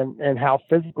and how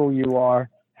physical you are,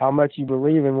 how much you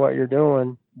believe in what you're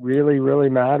doing really, really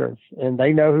matters. And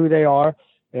they know who they are.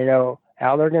 They know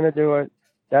how they're going to do it.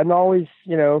 Doesn't always,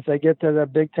 if they get to the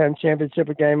Big Ten championship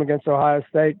game against Ohio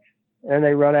State and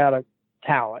they run out of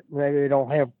talent, maybe they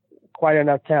don't have quite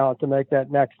enough talent to make that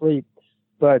next leap,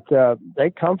 but they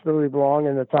comfortably belong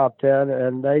in the top 10,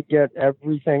 and they get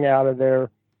everything out of their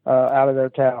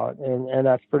talent, and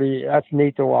that's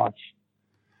neat to watch.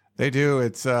 They do.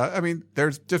 It's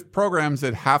there's just programs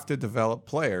that have to develop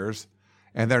players,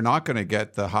 and they're not going to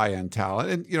get the high end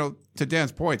talent. And to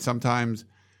Dan's point, sometimes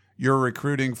you're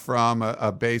recruiting from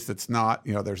a base that's not,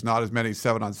 there's not as many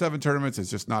 7-on-7 tournaments. It's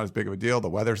just not as big of a deal. The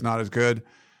weather's not as good.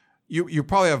 You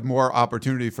probably have more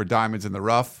opportunity for diamonds in the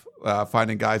rough,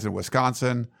 finding guys in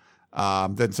Wisconsin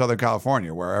than Southern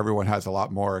California, where everyone has a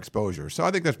lot more exposure. So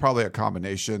I think there's probably a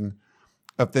combination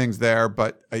of things there.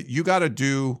 But you got to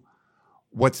do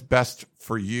what's best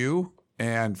for you.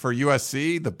 And for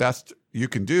USC, the best you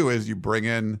can do is you bring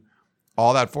in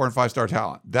all that 4- and 5-star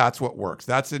talent. That's what works.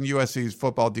 That's in USC's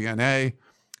football DNA.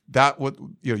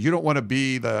 You don't want to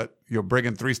be bring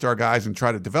in 3-star guys and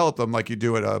try to develop them like you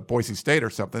do at a Boise State or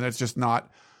something. It's just not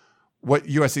what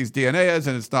USC's DNA is,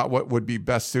 and it's not what would be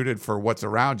best suited for what's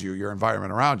around you, your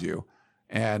environment around you.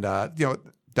 And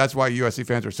that's why USC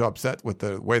fans are so upset with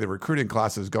the way the recruiting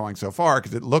class is going so far,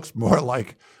 because it looks more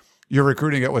like you're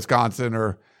recruiting at Wisconsin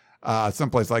or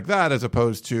someplace like that, as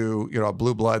opposed to a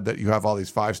blue blood that you have all these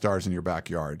 5 stars in your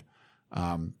backyard.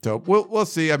 So we'll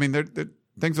see. I mean,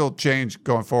 things will change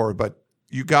going forward, but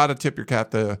you got to tip your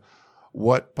cap to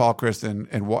what Paul Chryst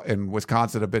and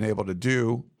Wisconsin have been able to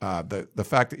do. The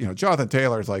fact that Jonathan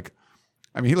Taylor is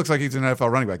he looks like he's an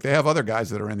NFL running back. They have other guys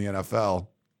that are in the NFL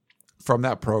from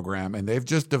that program, and they've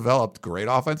just developed great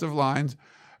offensive lines,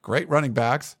 great running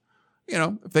backs.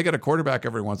 If they get a quarterback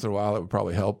every once in a while, it would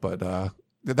probably help, but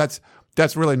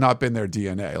that's really not been their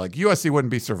DNA. Like USC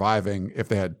wouldn't be surviving if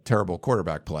they had terrible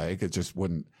quarterback play. It just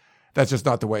wouldn't. That's just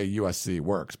not the way USC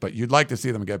works. But you'd like to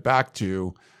see them get back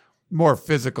to more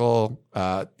physical,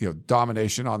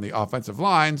 domination on the offensive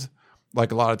lines,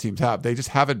 like a lot of teams have. They just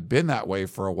haven't been that way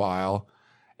for a while,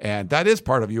 and that is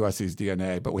part of USC's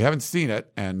DNA. But we haven't seen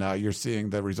it, and you're seeing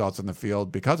the results in the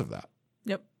field because of that.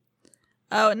 Yep.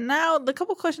 Now, the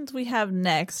couple questions we have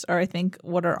next are, I think,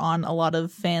 what are on a lot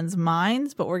of fans'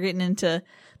 minds, but we're getting into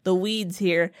the weeds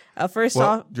here. First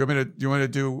off, do you want to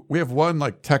do? We have one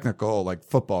technical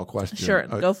football question. Sure,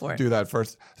 go for it. Do that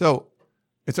first. So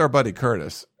it's our buddy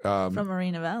Curtis from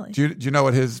Moreno Valley. Do you know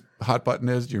what his hot button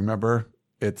is? Do you remember?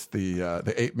 It's the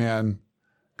 8-man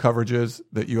coverages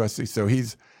that USC. So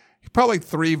he's probably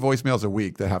 3 voicemails a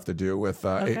week that have to do with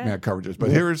 8-man coverages.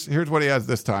 But here's what he has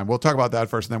this time. We'll talk about that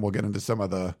first, and then we'll get into some of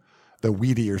the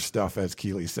weedier stuff, as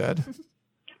Keeley said.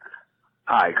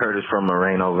 Hi, Curtis from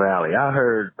Moreno Valley. I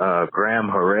heard Graham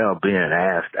Harrell being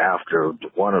asked after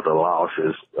one of the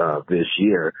losses this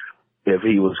year if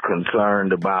he was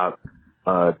concerned about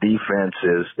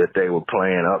defenses that they were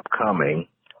playing upcoming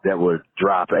that would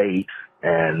drop 8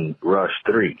 and rush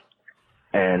 3.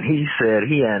 And he said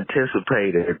he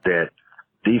anticipated that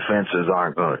defenses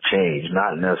aren't going to change,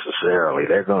 not necessarily.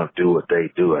 They're going to do what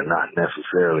they do and not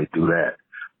necessarily do that.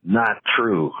 Not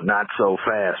true. Not so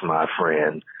fast, my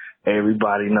friend.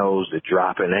 Everybody knows that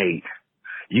dropping 8,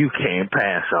 you can't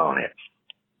pass on it.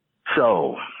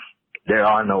 So there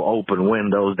are no open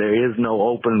windows. There is no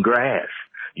open grass.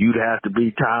 You'd have to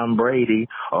be Tom Brady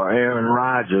or Aaron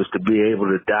Rodgers to be able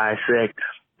to dissect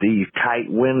these tight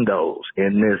windows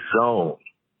in this zone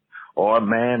or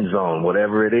man zone,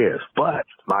 whatever it is. But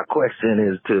my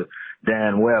question is to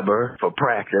Dan Weber for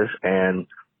practice and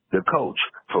the coach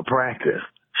for practice.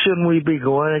 Shouldn't we be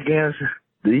going against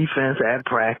defense at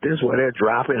practice where they're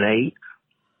dropping 8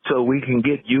 so we can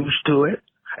get used to it?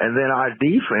 And then our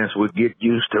defense would get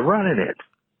used to running it.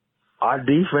 Our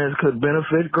defense could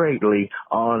benefit greatly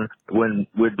on when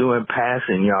we're doing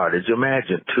passing yardage.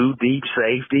 Imagine 2 deep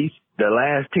safeties The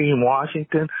last team,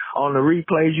 Washington, on the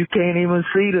replays, you can't even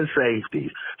see the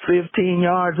safeties. 15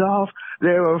 yards off,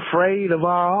 they're afraid of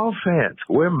our offense.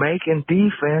 We're making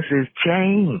defenses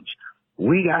change.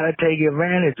 We got to take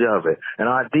advantage of it. And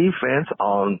our defense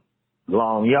on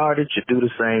long yardage should do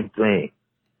the same thing.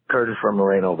 Curtis from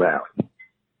Moreno Valley.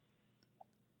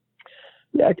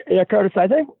 Yeah, Curtis, I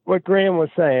think what Graham was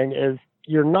saying is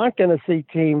you're not going to see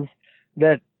teams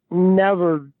that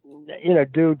never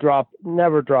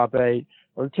drop 8,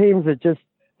 or teams that just,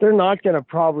 they're not going to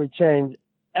probably change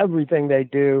everything they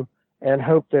do and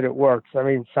hope that it works. I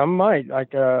mean, some might,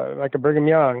 like a Brigham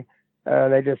Young,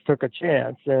 they just took a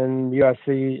chance and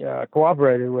USC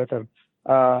cooperated with them.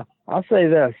 I'll say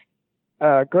this,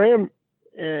 Graham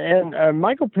and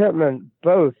Michael Pittman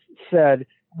both said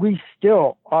we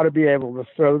still ought to be able to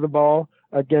throw the ball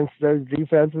against those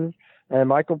defenses. And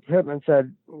Michael Pittman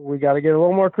said we got to get a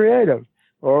little more creative,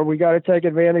 or we got to take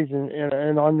advantage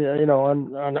and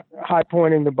on high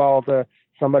pointing the ball to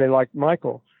somebody like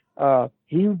Michael.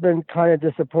 He's been kind of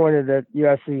disappointed that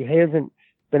USC hasn't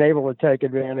been able to take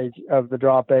advantage of the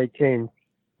drop 8 team.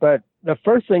 But the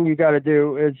first thing you got to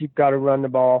do is you've got to run the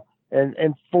ball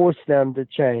and force them to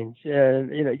change.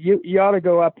 And you ought to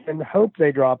go up and hope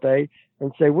they drop 8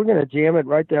 and say we're going to jam it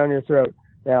right down your throat.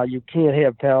 Now you can't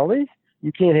have penalties.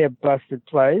 You can't have busted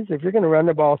plays. If you're going to run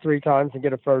the ball 3 times and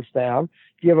get a first down,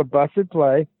 if you have a busted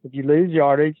play, if you lose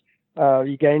yardage,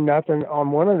 you gain nothing on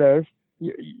one of those,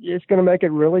 it's going to make it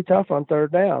really tough on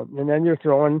 3rd down. And then you're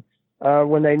throwing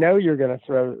when they know you're going to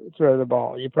throw the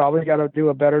ball. You probably got to do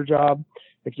a better job.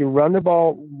 If you run the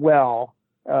ball well,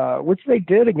 which they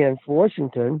did against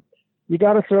Washington, you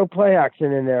got to throw play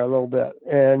action in there a little bit.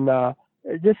 And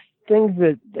just things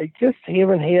that they just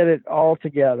haven't had it all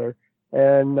together.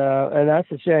 And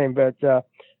that's a shame, but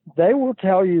they will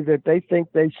tell you that they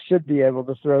think they should be able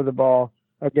to throw the ball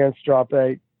against drop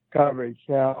 8 coverage.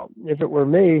 Now, if it were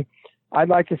me, I'd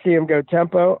like to see them go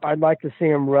tempo. I'd like to see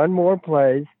them run more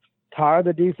plays, tire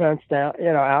the defense down,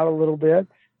 out a little bit,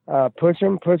 push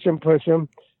them.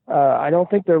 I don't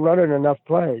think they're running enough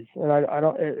plays, and I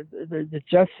don't. It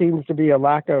just seems to be a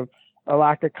lack of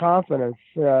confidence,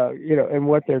 in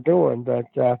what they're doing, but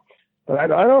I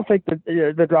don't think that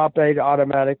the drop 8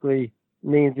 automatically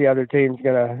means the other team's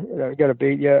gonna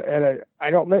beat you. And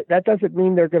that doesn't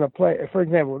mean they're gonna play. For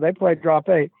example, they play drop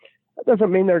 8. That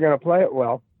doesn't mean they're gonna play it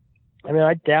well. I mean,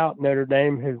 I doubt Notre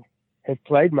Dame has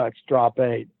played much drop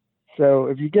 8. So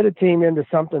if you get a team into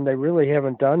something they really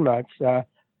haven't done much, I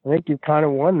think you've kind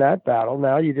of won that battle.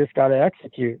 Now you just got to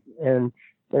execute. And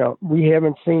we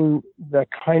haven't seen the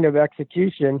kind of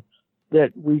execution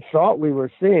that we thought we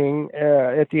were seeing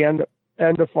at the end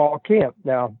of fall camp.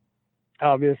 Now,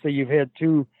 obviously, you've had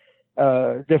 2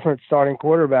 different starting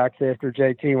quarterbacks after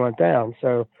JT went down,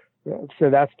 so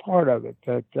that's part of it.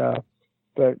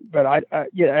 But I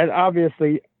and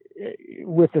obviously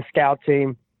with the scout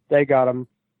team, they got them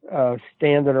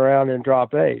standing around in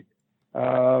drop 8.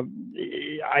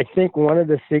 I think one of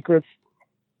the secrets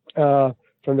from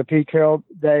the Pete Carroll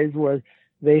days was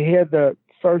they had the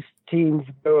first teams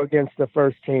go against the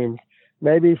first teams,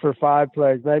 maybe for 5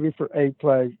 plays, maybe for 8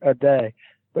 plays a day.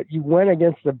 But you went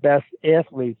against the best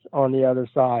athletes on the other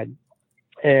side.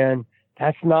 And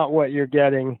that's not what you're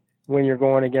getting when you're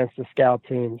going against the scout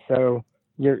team. So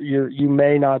you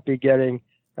may not be getting,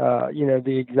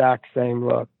 the exact same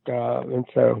look. And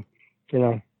so,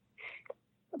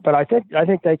 but I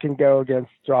think they can go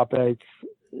against drop 8s.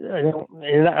 I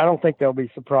don't think they'll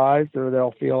be surprised or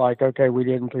they'll feel like, okay, we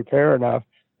didn't prepare enough.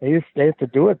 They have to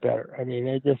do it better. I mean,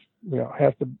 they just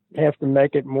have to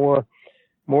make it more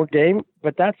game.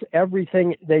 But that's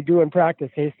everything they do in practice.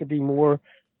 It has to be more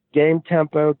game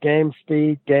tempo, game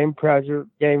speed, game pressure,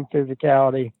 game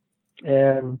physicality,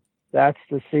 and that's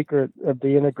the secret of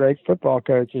being a great football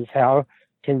coach. Is how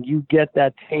can you get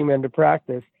that team into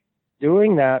practice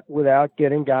doing that without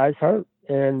getting guys hurt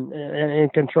and in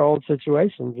controlled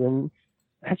situations, and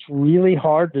that's really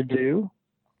hard to do.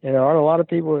 And there aren't a lot of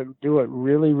people that do it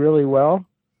really, really well,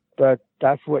 but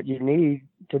that's what you need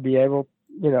to be able,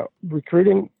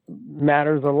 recruiting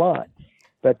matters a lot.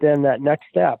 But then that next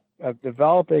step of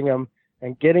developing them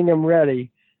and getting them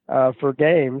ready for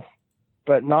games,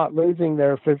 but not losing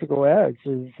their physical edge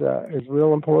is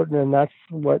real important. And that's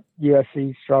what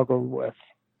USC struggled with.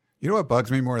 You know what bugs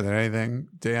me more than anything,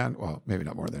 Dan? Well, maybe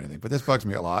not more than anything, but this bugs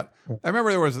me a lot. I remember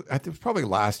it was probably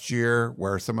last year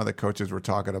where some of the coaches were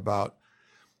talking about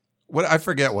I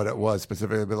forget what it was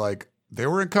specifically, but like they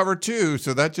were in cover 2.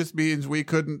 So that just means we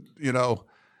couldn't,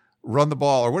 run the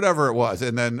ball or whatever it was.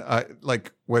 And then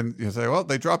like when you say, well,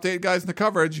 they dropped 8 guys in the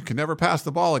coverage, you can never pass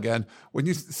the ball again.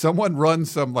 When someone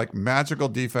runs some like magical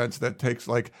defense that takes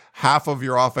like half of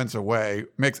your offense away,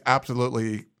 makes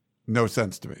absolutely no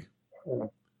sense to me. Do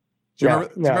you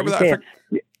remember that?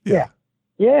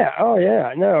 Yeah. Oh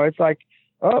yeah. No, it's like,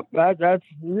 oh, that's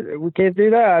we can't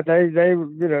do that.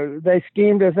 They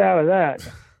schemed us out of that.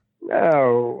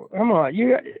 No, come on.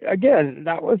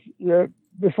 That was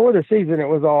before the season. It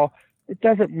was all. It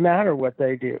doesn't matter what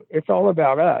they do. It's all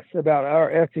about us, about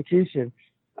our execution.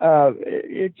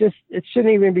 It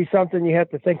shouldn't even be something you have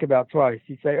to think about twice.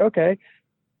 You say, okay,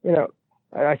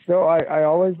 I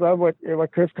always love what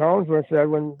Chris Collinsworth said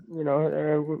when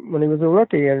he was a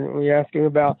rookie, and we asked him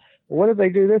about, what if they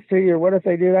do this to you, or what if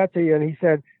they do that to you, and he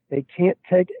said they can't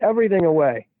take everything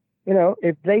away.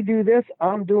 If they do this,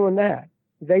 I'm doing that.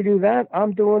 If they do that,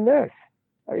 I'm doing this.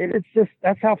 I mean, it's just,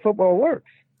 that's how football works.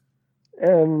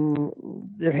 And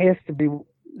it has to be,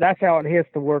 that's how it has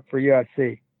to work for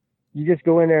USC. You just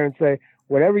go in there and say,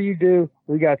 whatever you do,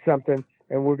 we got something,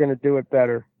 and we're going to do it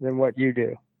better than what you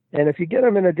do. And if you get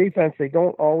them in a defense they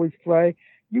don't always play,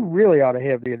 you really ought to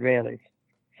have the advantage.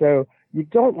 So you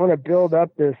don't want to build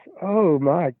up this, oh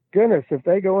my goodness, if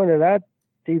they go into that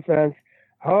defense,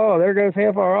 oh, there goes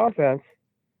half our offense.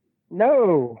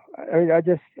 No, I mean, I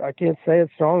can't say it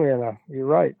strongly enough. You're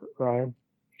right, Ryan.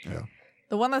 Yeah.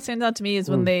 The one that stands out to me is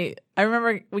when I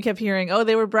remember we kept hearing, oh,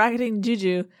 they were bracketing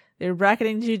Juju.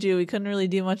 We couldn't really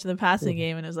do much in the passing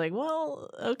game. And it was like, well,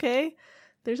 okay,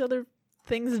 there's other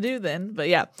things to do then. But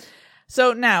yeah.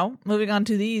 So now, moving on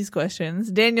to these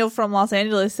questions. Daniel from Los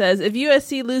Angeles says, if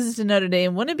USC loses to Notre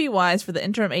Dame, wouldn't it be wise for the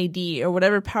interim AD or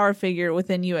whatever power figure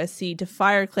within USC to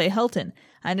fire Clay Helton?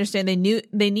 I understand they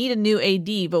need a new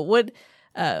AD, but would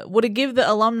it give the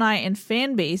alumni and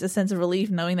fan base a sense of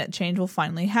relief knowing that change will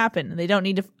finally happen? They don't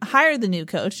need to hire the new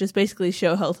coach, just basically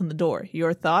show Helton the door.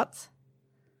 Your thoughts?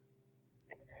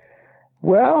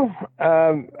 Well,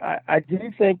 I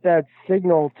do think that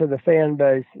signal to the fan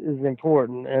base is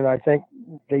important, and I think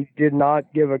they did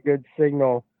not give a good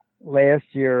signal last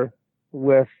year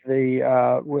with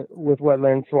with what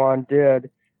Lynn Swann did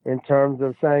in terms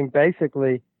of saying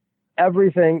basically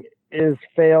everything is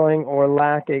failing or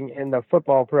lacking in the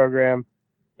football program,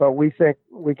 but we think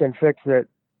we can fix it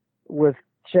with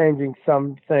changing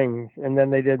some things, and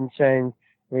then they didn't change.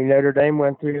 I mean, Notre Dame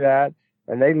went through that.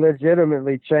 And they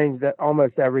legitimately changed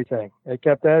almost everything. They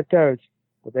kept the head coach,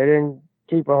 but they didn't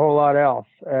keep a whole lot else.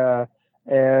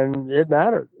 And it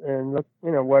mattered. And look,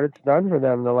 what it's done for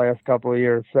them the last couple of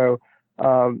years. So,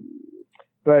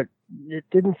 but it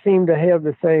didn't seem to have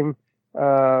the same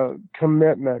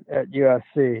commitment at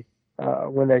USC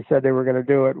when they said they were going to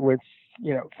do it, which,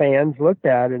 fans looked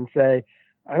at and say,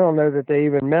 I don't know that they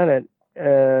even meant it.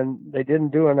 And they didn't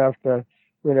do enough to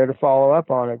follow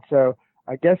up on it. So,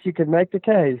 I guess you could make the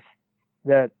case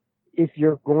that if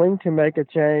you're going to make a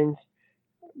change,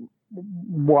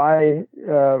 why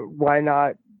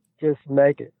not just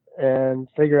make it and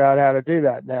figure out how to do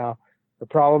that? Now, the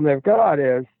problem they've got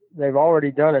is they've already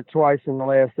done it twice in the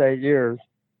last 8 years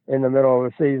in the middle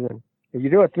of the season. If you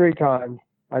do it 3 times,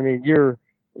 I mean, you're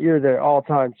the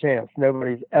all-time champs.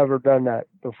 Nobody's ever done that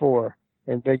before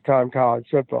in big-time college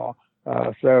football.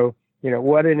 So,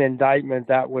 what an indictment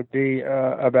that would be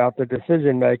about the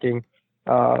decision making.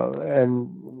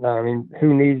 And I mean,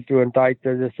 who needs to indict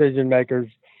the decision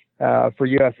makers for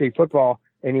USC football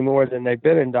any more than they've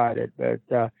been indicted? But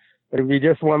if you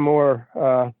just one more,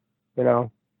 I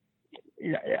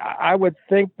would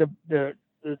think the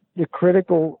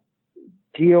critical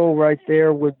deal right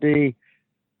there would be,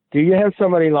 do you have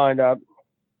somebody lined up,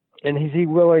 and is he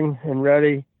willing and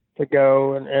ready to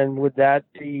go? And would that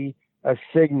be a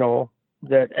signal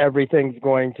that everything's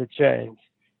going to change?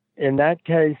 In that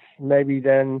case, maybe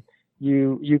then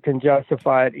you can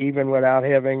justify it even without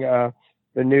having the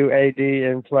new AD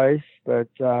in place. But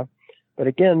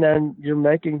again, then you're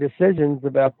making decisions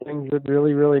about things that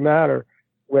really, really matter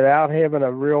without having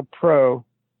a real pro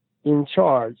in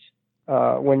charge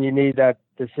when you need that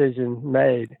decision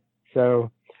made.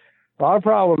 So a lot of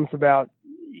problems about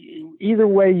either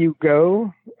way you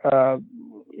go.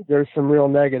 There's some real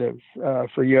negatives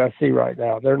for USC right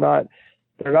now. They're not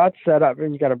set up.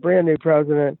 And you got a brand new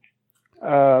president.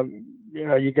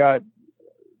 You got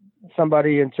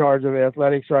somebody in charge of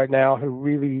athletics right now who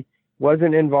really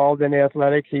wasn't involved in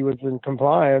athletics. He was in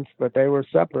compliance, but they were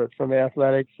separate from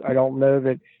athletics. I don't know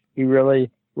that he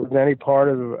really was any part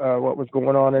of what was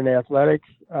going on in athletics.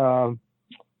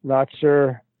 Not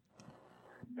sure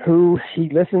who he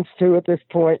listens to at this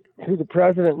point, who the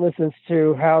president listens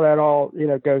to, how that all,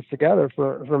 goes together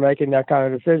for making that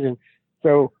kind of decision.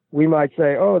 So we might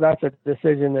say, oh, that's a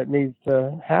decision that needs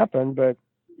to happen. But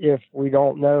if we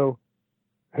don't know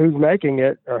who's making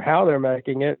it or how they're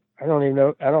making it, I don't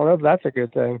know if that's a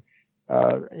good thing.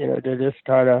 To just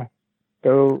kind of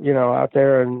go, out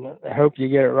there and hope you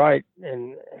get it right.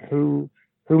 And who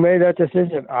made that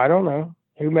decision? I don't know.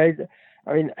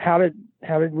 How did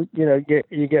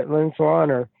you get Lynn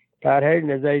Swan or Pat Hayden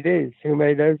as ADs? Who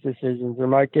made those decisions, or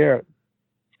Mike Garrett?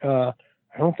 I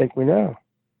don't think we know.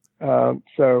 You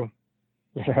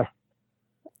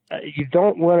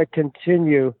don't want to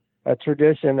continue a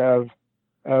tradition of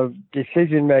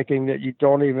decision making that you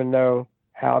don't even know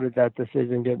how did that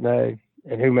decision get made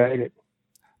and who made it.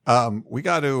 We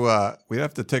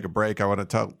have to take a break. I want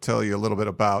to tell you a little bit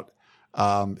about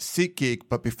SeatGeek,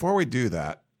 but before we do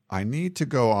that, I need to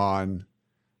go on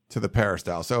to the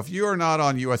Peristyle. So if you are not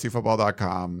on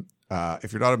USCfootball.com,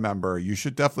 if you're not a member, you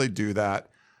should definitely do that.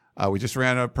 We just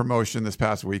ran a promotion this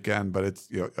past weekend, but it's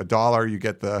 $1. You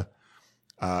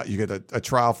get a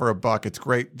trial for $1. It's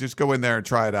great. Just go in there and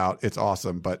try it out. It's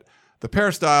awesome. But the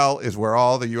Peristyle is where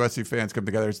all the USC fans come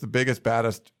together. It's the biggest,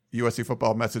 baddest USC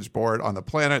football message board on the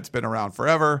planet. It's been around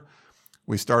forever.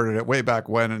 We started it way back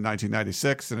when in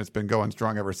 1996, and it's been going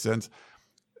strong ever since.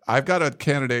 I've got a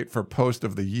candidate for Post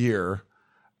of the Year.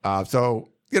 So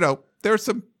there's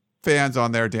some fans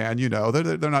on there, Dan.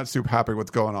 They're not super happy with what's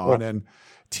going on. And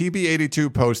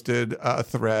TB82 posted a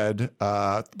thread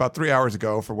about 3 hours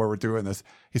ago for where we're doing this.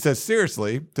 He says,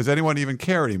 seriously, does anyone even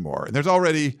care anymore? And there's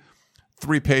already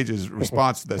 3 pages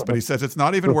response to this, but he says, it's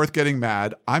not even worth getting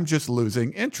mad. I'm just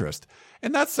losing interest.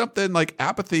 And that's something like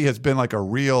apathy has been like a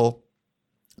real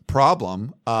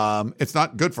problem. It's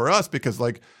not good for us because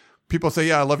like people say,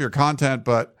 yeah, I love your content,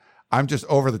 but I'm just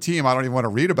over the team. I don't even want to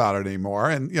read about it anymore.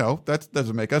 And, that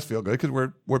doesn't make us feel good because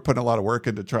we're putting a lot of work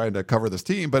into trying to cover this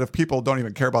team. But if people don't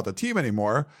even care about the team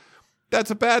anymore,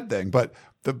 that's a bad thing. But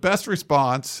the best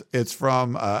response is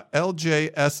from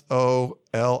LJSOLINT.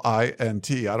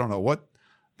 I don't know what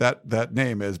that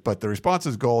name is, but the response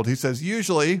is gold. He says,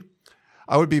 usually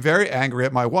I would be very angry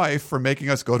at my wife for making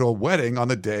us go to a wedding on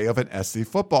the day of an SC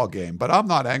football game, but I'm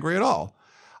not angry at all.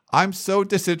 I'm so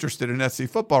disinterested in SC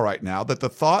football right now that the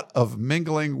thought of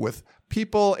mingling with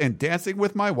people and dancing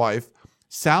with my wife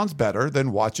sounds better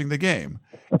than watching the game.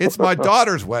 It's my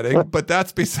daughter's wedding, but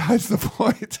that's besides the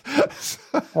point.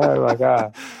 Oh my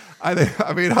God.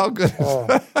 I mean, how good is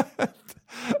that?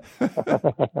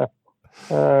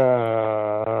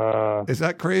 Is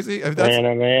that crazy? I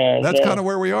mean, that's kind of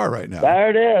where we are right now. There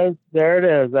it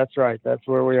is. That's right. That's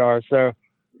where we are. So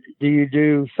do you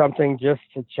do something just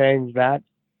to change that?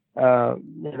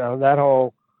 That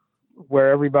whole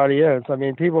where everybody is. I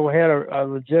mean, people had a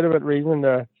legitimate reason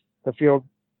to feel,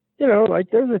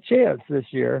 like there's a chance this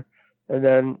year. And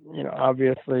then,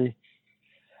 obviously,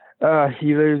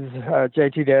 you lose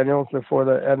JT Daniels before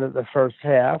the end of the first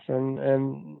half,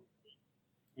 and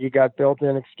you got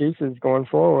built-in excuses going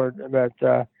forward. But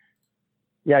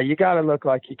you got to look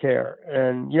like you care,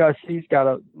 and USC's got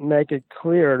to make it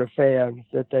clear to fans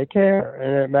that they care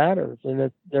and it matters,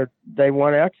 and that they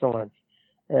want excellence.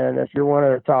 And if you're one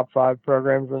of the top 5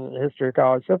 programs in the history of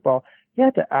college football, you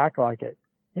have to act like it.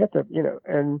 You have to,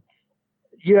 and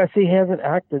USC hasn't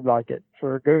acted like it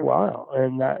for a good while,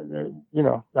 and that,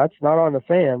 that's not on the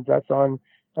fans. That's on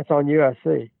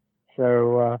USC.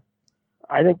 So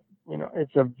I think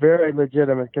it's a very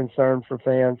legitimate concern for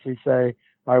fans who say,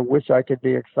 I wish I could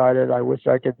be excited. I wish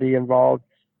I could be involved.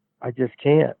 I just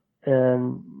can't.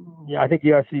 And I think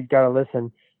USC's got to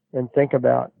listen and think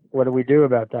about what do we do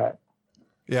about that.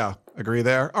 Yeah, agree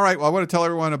there. All right. Well, I want to tell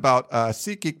everyone about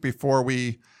SeatGeek before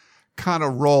we kind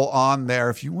of roll on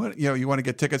there. If you want, you want to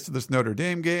get tickets to this Notre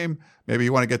Dame game, maybe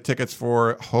you want to get tickets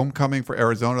for homecoming for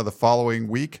Arizona the following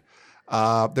week.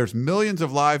 There's millions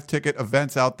of live ticket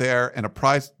events out there and a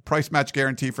price match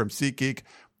guarantee from SeatGeek.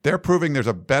 They're proving there's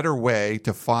a better way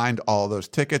to find all of those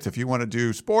tickets. If you want to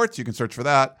do sports, you can search for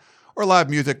that, or live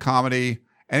music, comedy,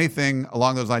 anything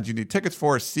along those lines you need tickets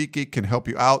for. SeatGeek can help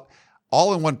you out.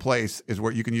 All in one place is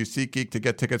where you can use SeatGeek to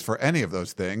get tickets for any of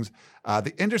those things.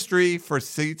 The industry for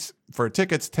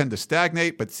tickets tend to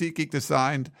stagnate, but SeatGeek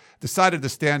decided to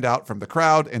stand out from the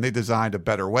crowd, and they designed a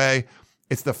better way.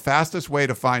 It's the fastest way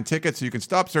to find tickets, so you can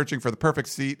stop searching for the perfect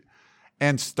seat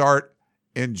and start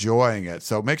enjoying it.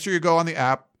 So make sure you go on the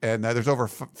app, and there's over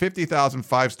 50,000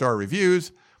 5-star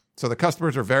reviews. So the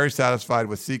customers are very satisfied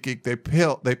with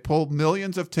SeatGeek. They pull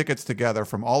millions of tickets together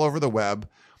from all over the web,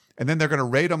 and then they're going to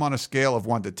rate them on a scale of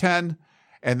 1 to 10.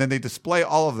 And then they display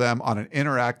all of them on an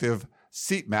interactive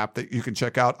seat map that you can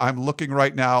check out. I'm looking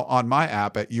right now on my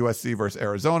app at USC versus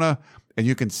Arizona, and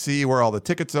you can see where all the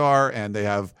tickets are. And they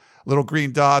have little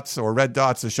green dots or red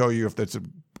dots to show you if there's a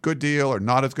good deal or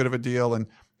not as good of a deal. And,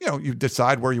 you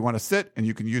decide where you want to sit, and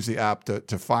you can use the app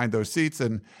to find those seats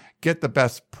and get the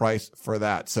best price for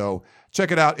that. So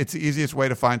check it out. It's the easiest way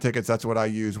to find tickets. That's what I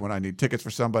use when I need tickets for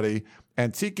somebody.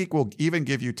 And SeatGeek will even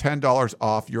give you $10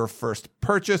 off your first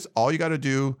purchase. All you got to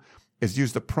do is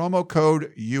use the promo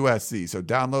code USC. So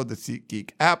download the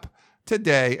SeatGeek app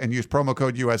today and use promo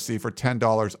code USC for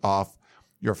 $10 off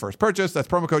your first purchase. That's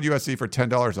promo code USC for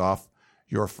 $10 off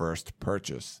your first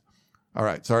purchase. All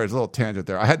right. Sorry, it's a little tangent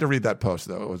there. I had to read that post,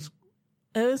 though. It was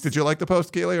Did you like the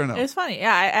post, Keely, or no? It was funny.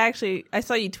 Yeah, I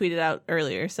saw you tweet it out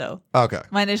earlier, so okay.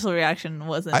 My initial reaction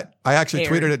wasn't. I actually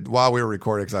tweeted it while we were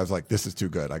recording because I was like, "This is too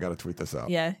good. I got to tweet this out."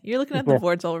 Yeah, you're looking at the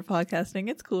boards while we're podcasting.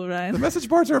 It's cool, Ryan. The message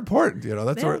boards are important.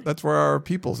 That's where our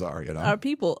peoples are. Our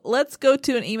people. Let's go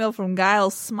to an email from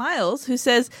Giles Smiles, who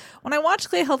says, "When I watched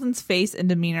Clay Helton's face and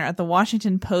demeanor at the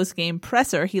Washington post-game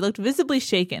presser, he looked visibly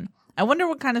shaken. I wonder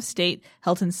what kind of state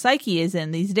Helton's psyche is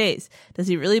in these days. Does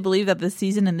he really believe that this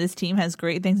season and this team has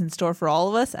great things in store for all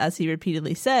of us, as he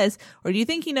repeatedly says, or do you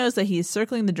think he knows that he is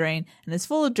circling the drain and is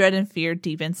full of dread and fear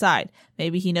deep inside?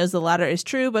 Maybe he knows the latter is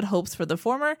true, but hopes for the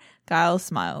former." Giles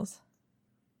Smiles.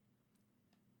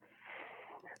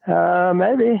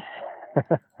 Maybe.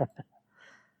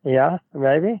 Yeah,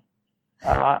 maybe.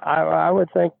 I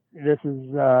would think this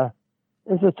is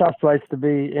it's a tough place to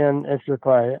be in if you're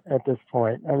Clay at this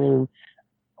point. I mean,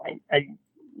 I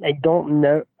don't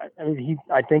know. I mean,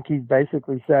 I think he's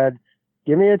basically said,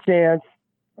 "Give me a chance.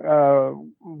 We'll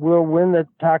win the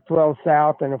Pac-12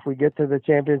 South, and if we get to the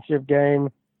championship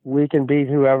game, we can beat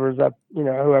whoever's up.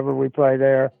 Whoever we play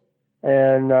there,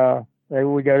 and maybe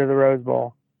we go to the Rose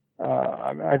Bowl."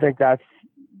 I think that's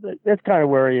kind of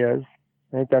where he is.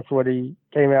 I think that's what he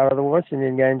came out of the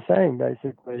Washington game saying.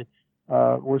 Basically,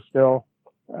 we're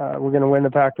going to win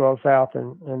the Pac-12 South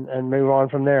and move on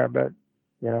from there. But,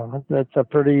 that's a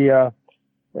pretty, you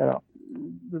got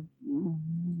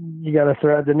to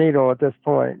thread the needle at this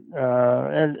point.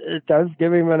 And it does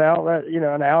give him an outlet,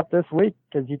 an out this week,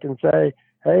 because you can say,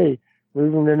 hey,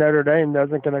 losing to Notre Dame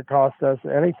isn't going to cost us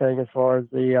anything as far as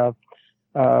the,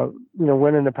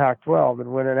 winning the Pac-12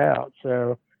 and winning out.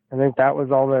 So I think that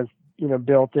was almost,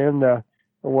 built into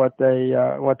what they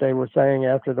were saying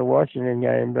after the Washington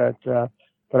game. But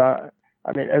I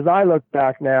mean, as I look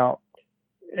back now,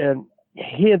 and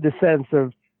he had the sense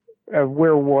of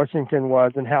where Washington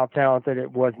was and how talented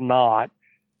it was not,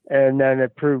 and then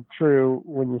it proved true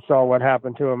when you saw what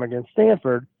happened to him against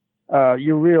Stanford.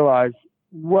 You realize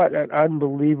what an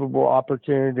unbelievable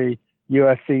opportunity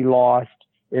USC lost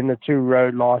in the two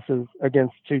road losses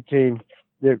against two teams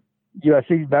that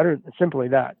USC's better. Simply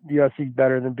that USC's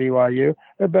better than BYU.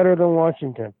 They're better than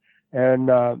Washington. And,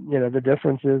 the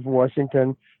difference is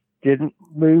Washington didn't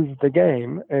lose the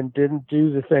game and didn't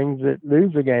do the things that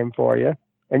lose the game for you.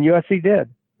 And USC did.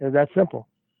 It's that simple.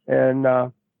 And,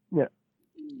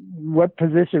 what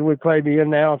position would Clay be in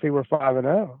now if he were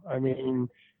 5-0? I mean,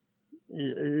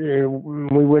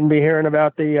 we wouldn't be hearing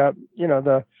about the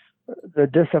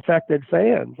disaffected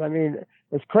fans. I mean,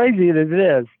 as crazy as it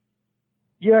is,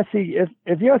 USC,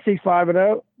 if USC's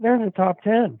 5-0, they're in the top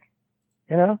 10,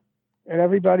 and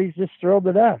everybody's just thrilled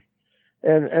to death.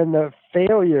 And the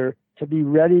failure to be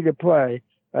ready to play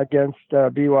against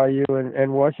BYU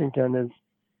and Washington is,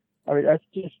 that's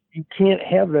just, you can't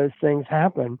have those things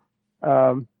happen.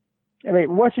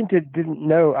 Washington didn't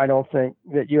know, I don't think,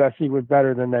 that USC was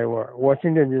better than they were.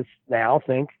 Washington just now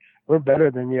thinks we're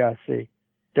better than USC.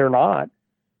 They're not,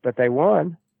 but they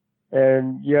won.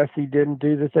 And USC didn't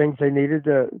do the things they needed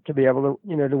to be able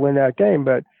to, to win that game.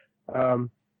 But,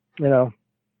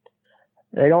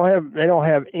 they don't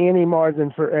have any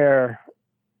margin for error.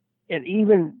 And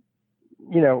even,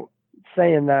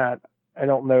 saying that, I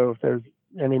don't know if there's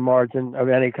any margin of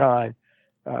any kind,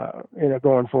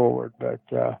 going forward. But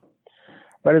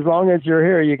as long as you're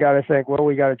here, you got to think, well,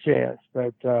 we got a chance.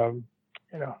 But,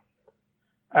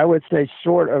 I would say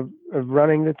short of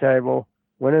running the table,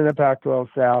 winning the Pac-12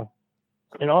 South,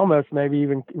 and almost maybe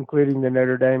even including the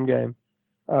Notre Dame game,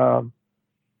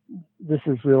 this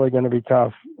is really going to be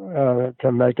tough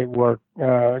to make it work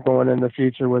going in the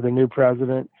future with a new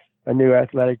president, a new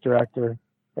athletic director,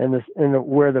 and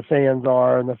where the fans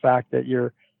are, and the fact that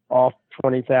you're off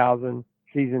 20,000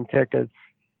 season tickets.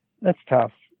 That's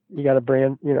tough. You got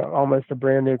almost a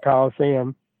brand new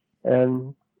Coliseum,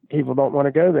 and people don't want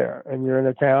to go there. And you're in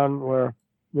a town where,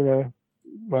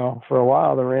 for a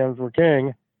while the Rams were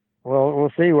king. Well, we'll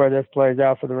see where this plays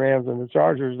out for the Rams and the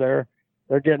Chargers. They're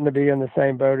getting to be in the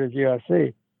same boat as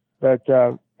USC, but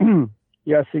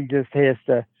USC just has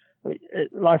to.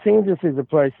 Los Angeles is a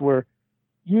place where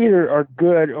you either are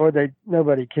good or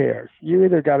nobody cares. You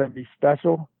either got to be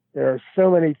special There are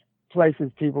so many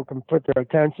places people can put their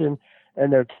attention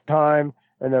and their time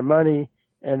and their money,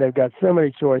 and they've got so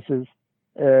many choices.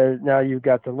 Now you've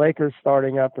got the Lakers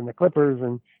starting up and the Clippers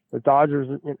and the Dodgers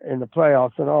in the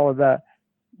playoffs and all of that.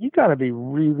 You got to be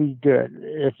really good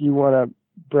if you want to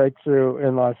break through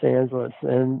in Los Angeles,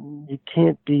 and you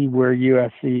can't be where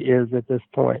USC is at this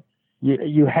point.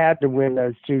 You had to win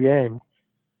those 2 games,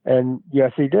 and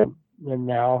USC did, and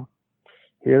now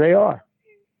here they are.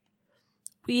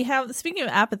 Speaking of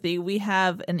apathy, we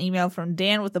have an email from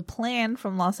Dan with a plan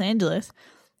from Los Angeles.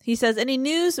 He says, any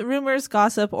news, rumors,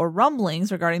 gossip, or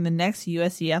rumblings regarding the next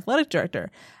USC athletic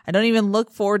director? I don't even look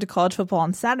forward to college football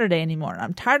on Saturday anymore.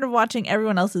 I'm tired of watching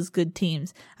everyone else's good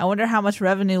teams. I wonder how much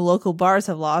revenue local bars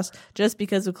have lost just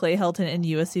because of Clay Helton and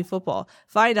USC football.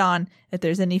 Fight on if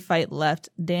there's any fight left.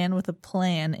 Dan with a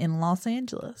plan in Los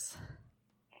Angeles.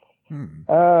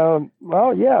 Well,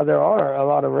 yeah, there are a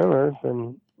lot of rumors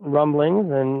and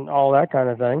rumblings and all that kind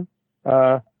of thing.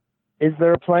 Is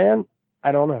there a plan?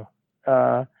 I don't know.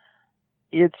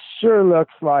 It sure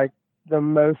looks like the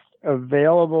most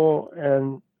available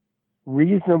and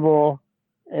reasonable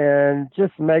and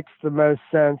just makes the most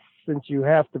sense, since you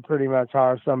have to pretty much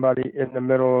hire somebody in the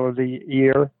middle of the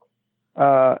year.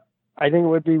 I think it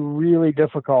would be really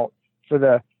difficult for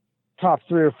the top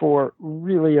 3 or 4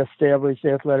 really established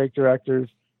athletic directors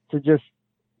to just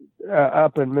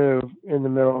up and move in the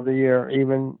middle of the year,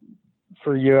 even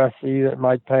for USC that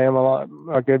might pay them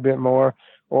a good bit more,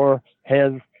 or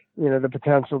has, the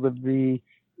potential to be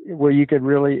where you could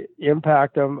really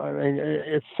impact them. I mean,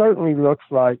 it certainly looks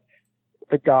like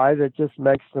the guy that just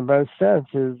makes the most sense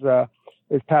is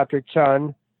Patrick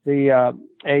Chun, the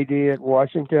AD at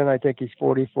Washington. I think he's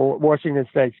 44, Washington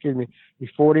State, excuse me.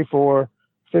 He's 44,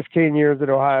 15 years at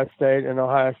Ohio State, an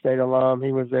Ohio State alum.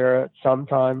 He was there at some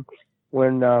time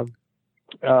when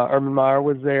Urban Meyer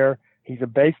was there. He's a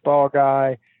baseball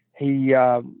guy. He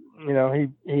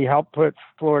helped put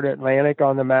Florida Atlantic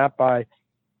on the map by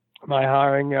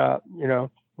hiring,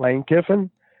 Lane Kiffin.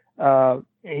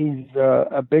 He's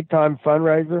a big time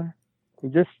fundraiser. He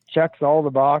just checks all the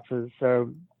boxes. So,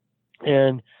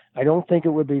 and I don't think it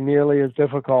would be nearly as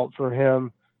difficult for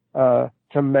him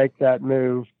to make that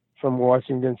move from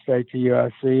Washington State to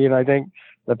USC. And I think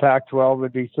the Pac-12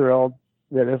 would be thrilled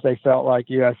that if they felt like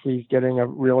USC is getting a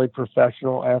really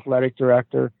professional athletic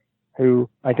director, who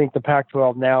I think the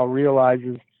Pac-12 now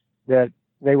realizes that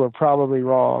they were probably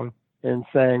wrong in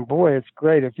saying, boy, it's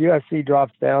great if USC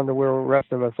drops down to where the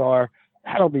rest of us are,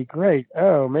 that'll be great.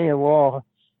 Oh man, well,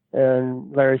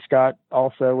 and Larry Scott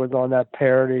also was on that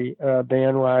parity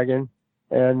bandwagon,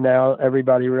 and now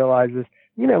everybody realizes,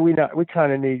 we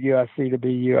kind of need USC to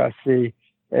be USC,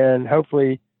 and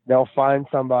hopefully they'll find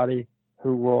somebody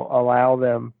who will allow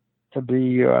them to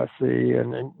be USC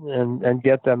and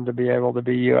get them to be able to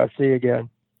be USC again.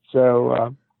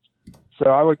 So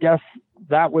I would guess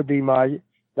that would be my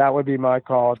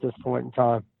call at this point in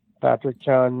time. Patrick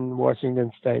Chun,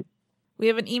 Washington State. We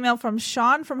have an email from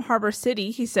Sean from Harbor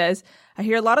City. He says, I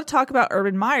hear a lot of talk about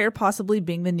Urban Meyer possibly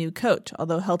being the new coach,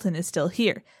 although Helton is still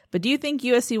here. But do you think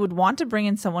USC would want to bring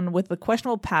in someone with the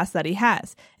questionable past that he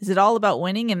has? Is it all about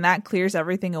winning and that clears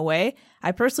everything away?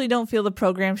 I personally don't feel the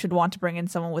program should want to bring in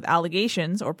someone with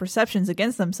allegations or perceptions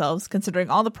against themselves, considering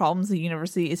all the problems the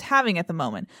university is having at the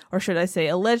moment, or should I say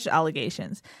alleged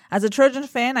allegations. As a Trojan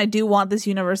fan, I do want this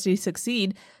university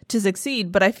to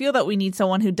succeed, but I feel that we need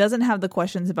someone who doesn't have the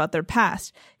questions about their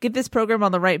past. Get this program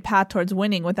on the right path towards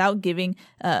winning without giving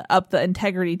up the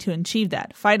integrity to achieve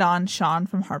that. Fight on, Sean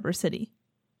from Harbor City.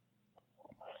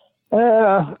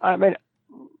 You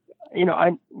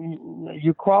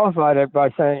qualified it by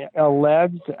saying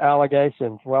alleged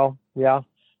allegations. Well, yeah,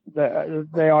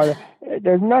 they are.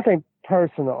 There's nothing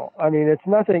personal. I mean, it's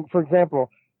nothing. For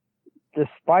example,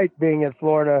 despite being at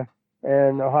Florida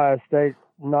and Ohio State,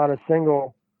 not a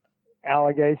single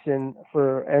allegation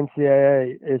for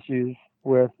NCAA issues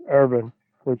with Urban,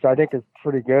 which I think is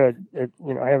pretty good.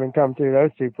 Having come through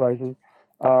those 2 places.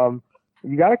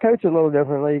 You got to coach a little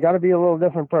differently. You got to be a little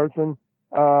different person.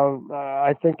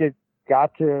 I think it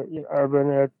got to Urban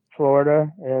at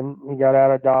Florida, and he got out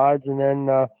of Dodge, and then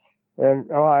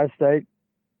Ohio State.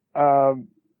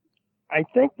 I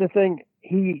think the thing,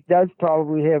 he does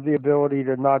probably have the ability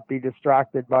to not be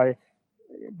distracted by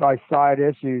side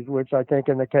issues, which I think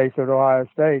in the case of Ohio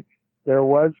State, there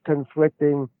was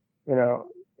conflicting,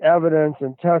 evidence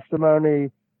and testimony,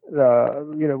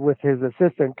 with his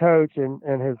assistant coach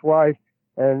and his wife.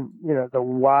 And, the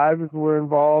wives were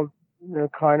involved,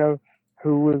 kind of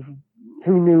who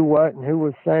knew what and who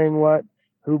was saying what,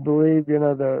 who believed,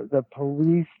 the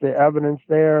police, the evidence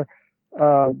there,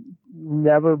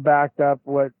 never backed up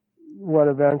what, what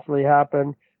eventually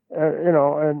happened,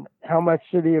 and how much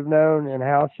should he have known and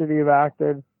how should he have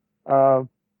acted? I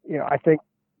think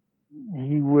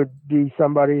he would be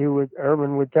somebody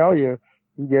Urban would tell you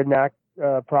he didn't act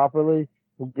properly.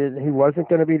 He wasn't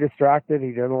going to be distracted.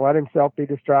 He didn't let himself be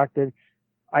distracted.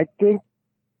 I think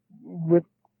with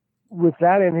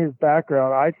that in his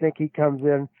background, I think he comes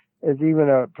in as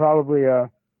even probably a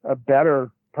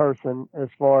better person as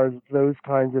far as those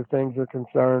kinds of things are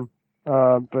concerned.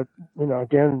 But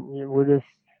again, we're just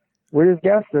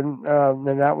guessing,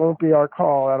 and that won't be our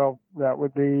call. That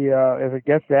would be if it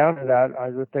gets down to that, I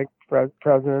would think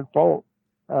President Folt,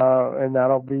 and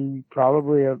that'll be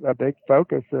probably a big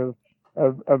focus of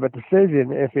a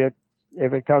decision if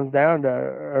it comes down to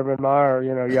Urban Meyer,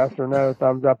 yes or no,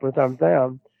 thumbs up or thumbs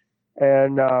down.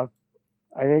 And I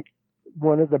think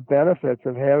one of the benefits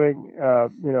of having a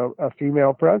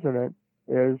female president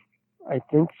is I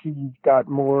think she's got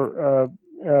more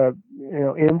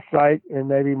insight and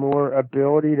maybe more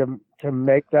ability to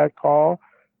make that call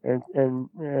and to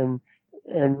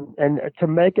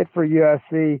make it for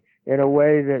USC in a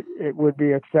way that it would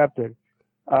be accepted.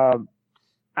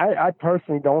 I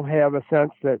personally don't have a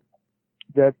sense that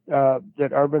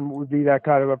Urban would be that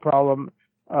kind of a problem.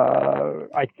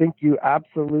 I think you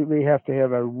absolutely have to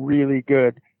have a really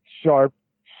good, sharp,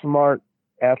 smart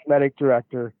athletic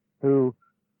director who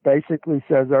basically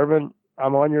says, Urban,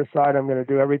 I'm on your side. I'm going to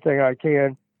do everything I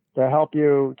can to help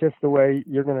you just the way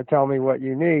you're going to tell me what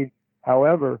you need.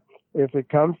 However, if it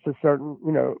comes to certain,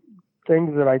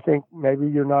 things that I think maybe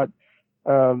you're not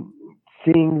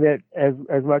seeing that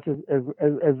as much as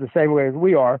the same way as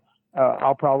we are,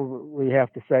 I'll probably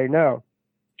have to say no.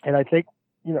 And I think,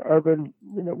 Urban,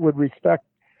 would respect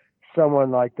someone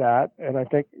like that. And I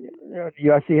think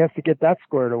USC has to get that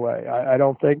squared away. I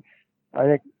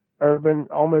think Urban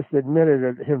almost admitted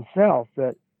it himself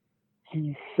that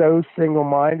he's so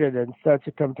single-minded and such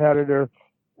a competitor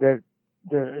that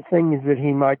the things that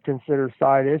he might consider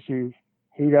side issues,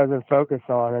 he doesn't focus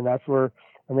on. And that's where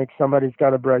I think somebody's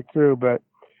got to break through. But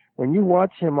when you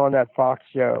watch him on that Fox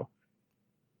show,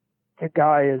 the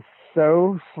guy is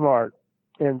so smart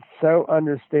and so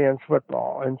understands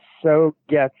football and so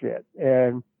gets it.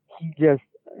 And I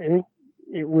think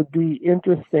it would be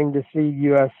interesting to see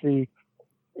USC,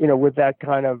 with that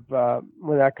kind of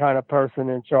person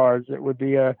in charge. It would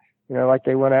be like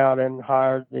they went out and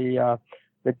hired the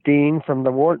dean from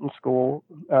the Wharton School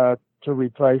to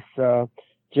replace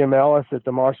Jim Ellis at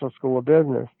the Marshall School of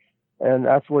Business. And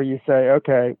that's where you say,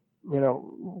 okay,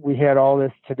 we had all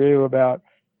this to do about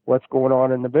what's going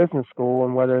on in the business school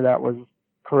and whether that was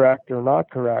correct or not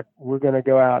correct. We're going to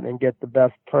go out and get the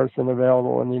best person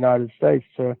available in the United States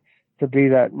to be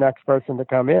that next person to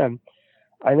come in.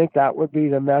 I think that would be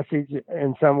the message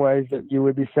in some ways that you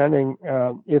would be sending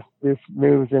if this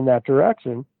moves in that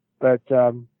direction. But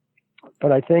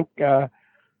I think there'll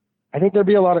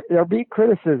be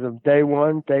criticism day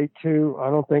one, day two. I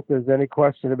don't think there's any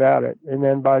question about it. And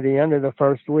then by the end of the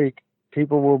first week,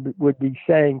 people would be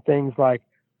saying things like,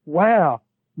 "Wow,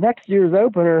 next year's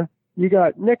opener, you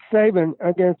got Nick Saban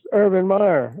against Urban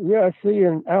Meyer, USC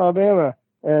and Alabama,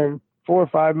 and 4 or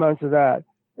 5 months of that."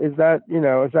 Is that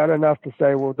enough to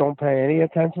say, well, don't pay any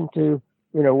attention to,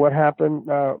 what happened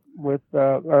with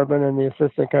Urban and the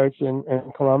assistant coach in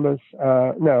Columbus?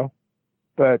 No,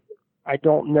 but I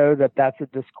don't know that that's a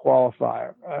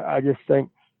disqualifier. I just think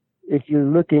if you're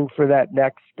looking for that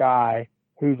next guy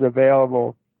who's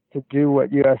available to do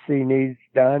what USC needs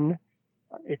done,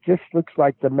 it just looks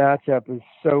like the matchup is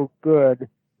so good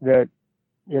that,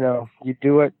 you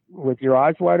do it with your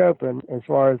eyes wide open as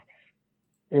far as,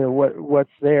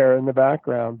 what's there in the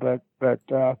background, but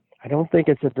I don't think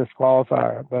it's a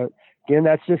disqualifier. But again,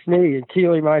 that's just me. And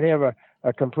Keely might have a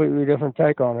completely different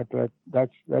take on it, but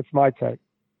that's my take.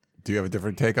 Do you have a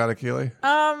different take on it, Keely?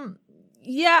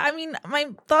 Yeah, I mean, my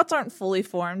thoughts aren't fully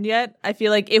formed yet. I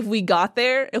feel like if we got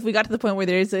to the point where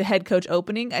there is a head coach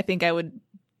opening, I think I would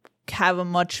have a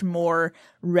much more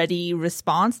ready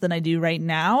response than I do right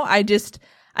now. I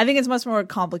think it's much more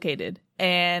complicated.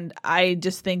 And I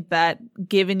just think that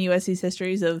given USC's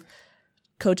histories of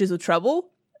coaches with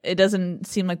trouble, it doesn't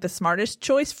seem like the smartest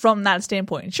choice from that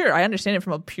standpoint. Sure, I understand it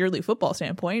from a purely football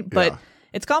standpoint, but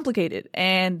it's complicated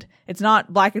and it's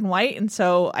not black and white. And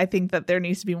so I think that there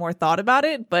needs to be more thought about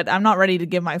it, but I'm not ready to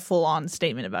give my full on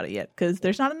statement about it yet because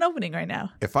there's not an opening right now.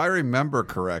 If I remember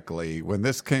correctly, when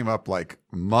this came up like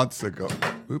months ago,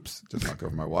 oops, just knocked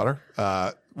over my water.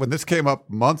 When this came up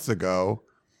months ago,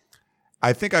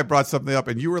 I think I brought something up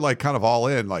and you were like kind of all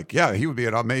in, like, yeah, he would be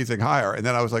an amazing hire. And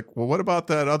then I was like, well, what about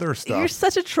that other stuff? You're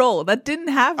such a troll. That didn't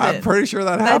happen. I'm pretty sure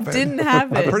that happened. That didn't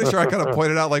happen. I'm pretty sure I kind of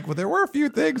pointed out, like, well, there were a few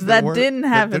things that didn't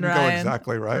happen, that didn't Ryan. go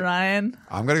exactly right. Ryan.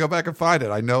 I'm going to go back and find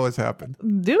it. I know it's happened.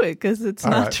 Do it, because it's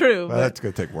all not right. true. Well, that's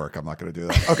going to take work. I'm not going to do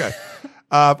that. Okay.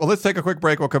 Well, let's take a quick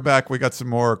break. We'll come back. We got some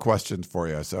more questions for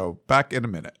you. So back in a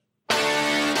minute.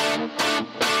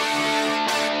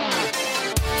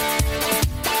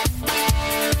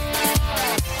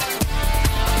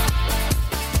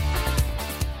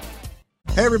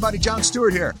 Hey everybody, Jon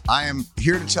Stewart here. I am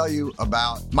here to tell you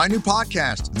about my new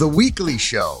podcast, The Weekly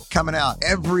Show, coming out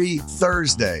every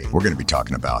Thursday. We're going to be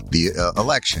talking about the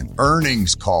election,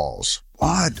 earnings calls.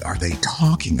 What are they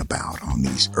talking about on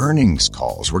these earnings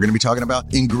calls? We're going to be talking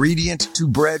about ingredient to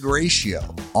bread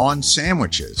ratio on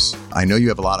sandwiches. I know you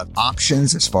have a lot of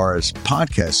options as far as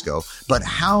podcasts go, but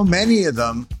how many of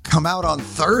them come out on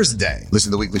Thursday? Listen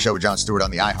to The Weekly Show with Jon Stewart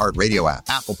on the iHeartRadio app,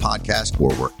 Apple Podcast,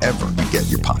 or wherever you get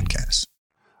your podcasts.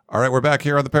 All right, we're back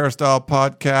here on the Peristyle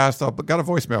Podcast. I've got a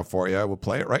voicemail for you. We'll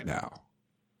play it right now.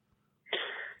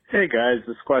 Hey, guys.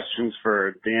 This question's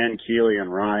for Dan, Keely,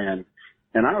 and Ryan.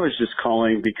 And I was just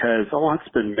calling because a lot's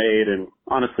been made, and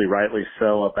honestly rightly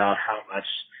so, about how much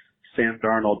Sam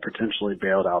Darnold potentially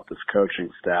bailed out this coaching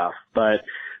staff. But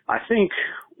I think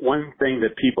one thing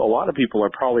that a lot of people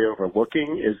are probably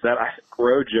overlooking is that I think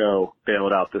Rojo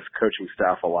bailed out this coaching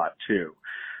staff a lot too.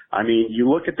 I mean, you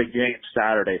look at the game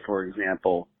Saturday, for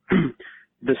example,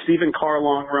 the Stephen Carr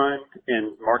long run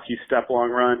and Marquise Stepp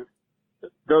long run,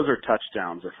 those are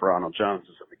touchdowns if Ronald Jones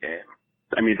is in the game.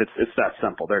 I mean, it's that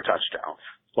simple. They're touchdowns.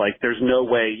 Like, there's no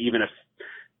way, even if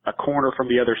a corner from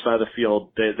the other side of the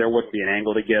field, there wouldn't be an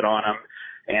angle to get on him.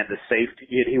 And the safety,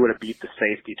 he would have beat the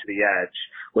safety to the edge,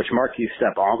 which Marquise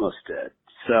Stepp almost did.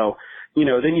 So,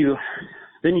 then you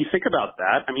think about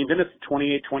that. I mean, then it's a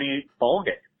 28-28 ball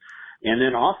game. And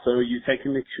then also you take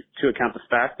into account the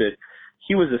fact that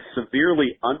he was a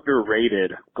severely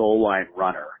underrated goal line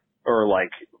runner, or like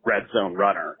red zone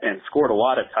runner, and scored a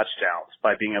lot of touchdowns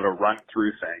by being able to run through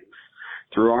things,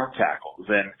 through arm tackles.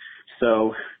 And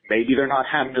so maybe they're not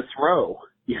having to throw,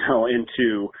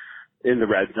 in the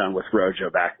red zone with Rojo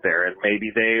back there. And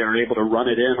maybe they are able to run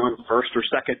it in on first or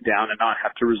second down and not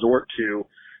have to resort to,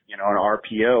 an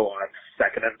RPO on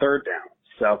second and third down.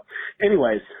 So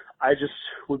anyways, I just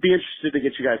would be interested to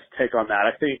get you guys' take on that.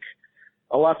 I think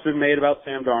a lot's been made about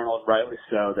Sam Darnold, rightly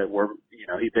so, that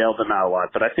he bailed them out a lot,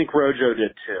 but I think Rojo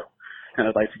did too. And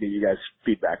I'd like to get you guys'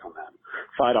 feedback on that.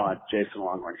 Fight on, Jason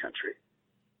Longhorn Country.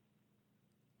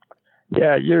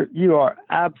 Yeah, you are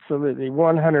absolutely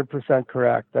 100%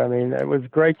 correct. I mean, it was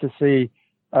great to see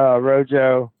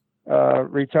Rojo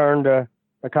return to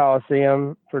the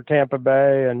Coliseum for Tampa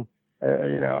Bay, and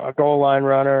a goal line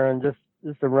runner and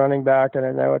just a running back. And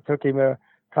I know it took him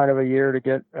kind of a year to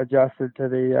get adjusted to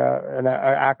and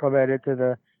acclimated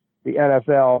to the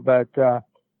NFL.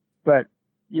 But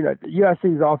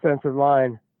USC's offensive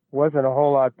line wasn't a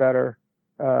whole lot better,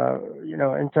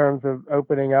 in terms of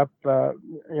opening up, the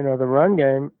run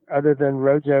game, other than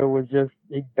Rojo was just,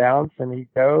 he'd bounce and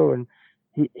he'd go, and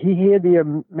he had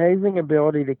the amazing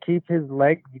ability to keep his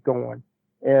legs going.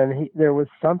 And there was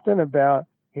something about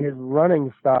his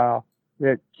running style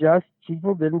that just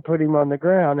people didn't put him on the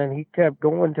ground, and he kept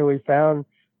going till he found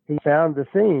the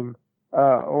seam,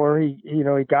 or he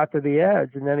got to the edge,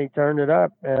 and then he turned it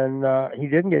up, and he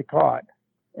didn't get caught.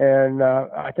 And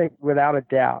I think without a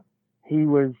doubt, he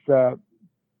was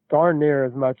darn near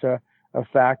as much a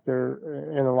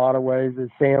factor in a lot of ways as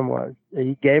Sam was.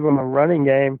 He gave them a running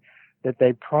game that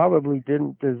they probably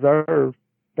didn't deserve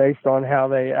based on how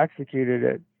they executed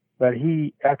it, but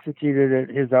he executed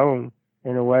it his own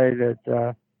in a way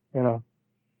that,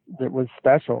 that was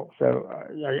special. So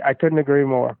I couldn't agree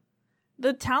more.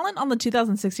 The talent on the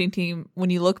 2016 team, when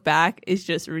you look back, is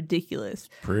just ridiculous.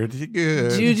 Pretty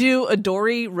good. Juju,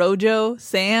 Adoree', Rojo,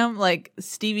 Sam, like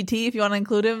Stevie T, if you want to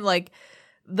include him. Like,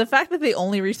 the fact that they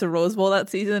only reached the Rose Bowl that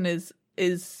season is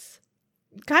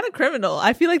kind of criminal.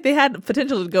 I feel like they had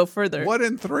potential to go further.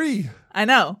 1-3. I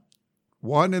know.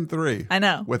 1-3. I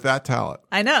know. With that talent.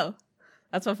 I know.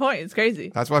 That's my point. It's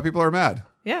crazy. That's why people are mad.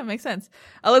 Yeah, it makes sense.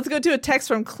 Let's go to a text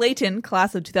from Clayton,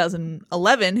 class of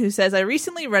 2011, who says, I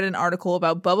recently read an article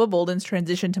about Bubba Bolden's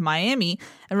transition to Miami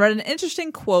and read an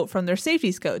interesting quote from their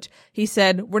safeties coach. He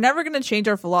said, we're never going to change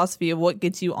our philosophy of what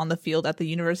gets you on the field at the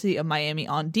University of Miami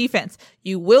on defense.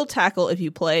 You will tackle if you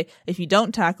play. If you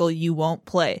don't tackle, you won't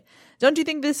play. Don't you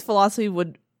think this philosophy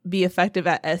would be effective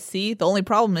at SC? The only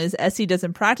problem is SC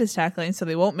doesn't practice tackling, so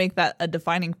they won't make that a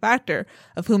defining factor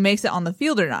of who makes it on the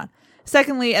field or not.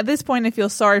 Secondly, at this point, I feel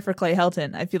sorry for Clay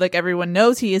Helton. I feel like everyone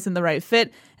knows he isn't the right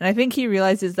fit, and I think he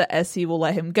realizes that SC will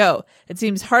let him go. It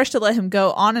seems harsh to let him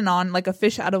go on and on like a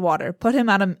fish out of water, put him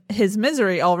out of his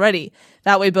misery already.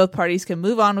 That way both parties can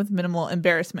move on with minimal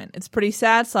embarrassment. It's pretty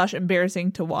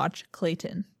sad/embarrassing to watch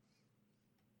Clayton.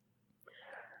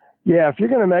 Yeah, if you're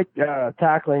going to make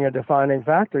tackling a defining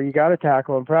factor, you got to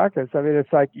tackle in practice. I mean,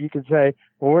 it's like you could say,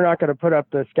 well, we're not going to put up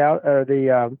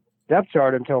the depth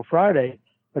chart until Friday.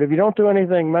 But if you don't do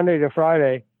anything Monday to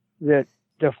Friday that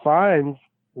defines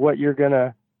what's going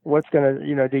to,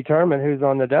 determine who's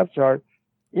on the depth chart,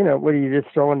 what are you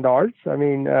just throwing darts? I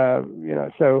mean,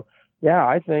 so yeah,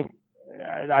 I think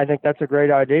that's a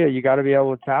great idea. You got to be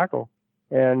able to tackle,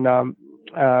 and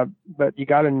but you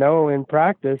got to know in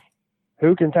practice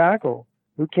who can tackle,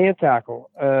 who can't tackle,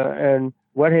 and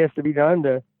what has to be done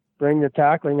to bring the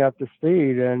tackling up to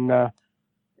speed. And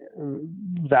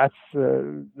that's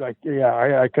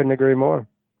I couldn't agree more.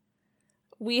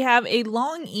 We have a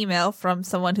long email from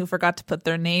someone who forgot to put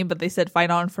their name, but they said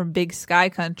fight on from Big Sky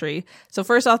Country. So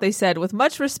first off, they said, with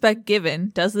much respect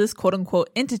given, does this quote-unquote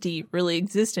entity really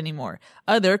exist anymore?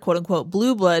 Other quote-unquote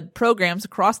blue blood programs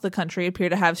across the country appear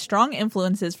to have strong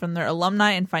influences from their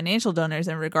alumni and financial donors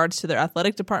in regards to their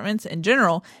athletic departments in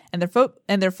general and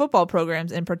their football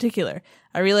programs in particular.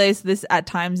 I realize this at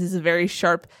times is a very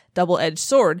sharp, double-edged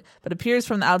sword, but appears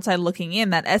from the outside looking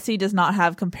in that SC does not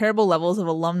have comparable levels of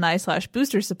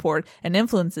alumni/booster support and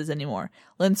influences anymore.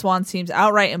 Lynn Swann seems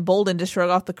outright emboldened to shrug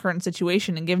off the current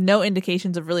situation and give no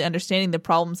indications of really understanding the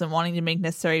problems and wanting to make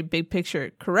necessary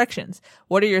big-picture corrections.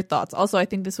 What are your thoughts? Also, I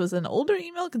think this was an older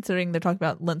email considering they're talking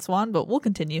about Lynn Swann, but we'll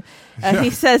continue.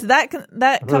 He says that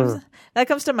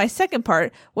comes to my second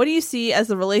part. What do you see as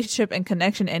the relationship and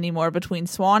connection anymore between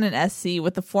Swann and SC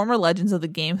with the former legends of the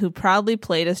game who proudly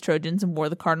played as Trojans and wore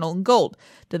the Cardinal and gold?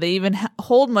 Do they even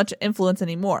hold much influence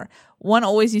anymore? One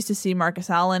always used to see Marcus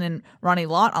Allen and Ronnie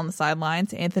Lott on the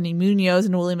sidelines. Anthony Munoz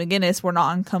and Willie McGinnis were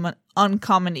not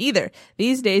uncommon either.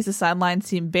 These days, the sidelines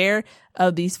seem bare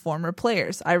of these former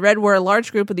players. I read where a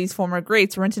large group of these former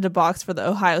greats rented a box for the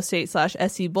Ohio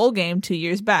State/SC bowl game 2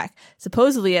 years back.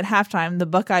 Supposedly at halftime, the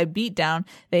Buckeye beatdown,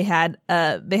 they had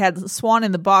Swann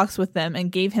in the box with them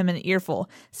and gave him an earful.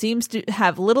 Seems to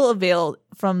have little avail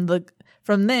from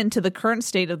then to the current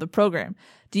state of the program.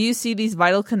 Do you see these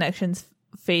vital connections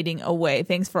fading away?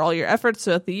 Thanks for all your efforts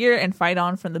throughout the year, and fight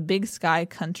on from the Big Sky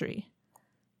Country.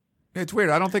 It's weird.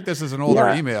 I don't think this is an older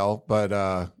email, but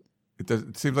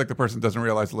it seems like the person doesn't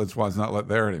realize Lynn Swann's not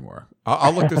there anymore.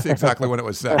 I'll look to see exactly when it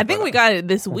was sent. I think we got it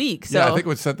this week. So. Yeah, I think it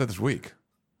was sent this week.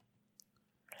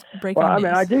 Breaking news.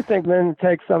 I do think Lynn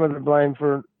takes some of the blame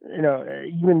for,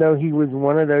 even though he was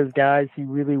one of those guys, he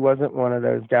really wasn't one of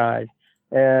those guys.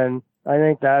 And I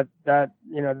think that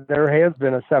there has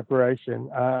been a separation.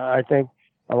 I think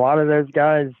a lot of those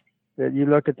guys that you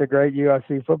look at, the great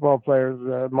USC football players,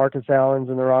 Marcus Allens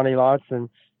and the Ronnie Lotts and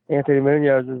Anthony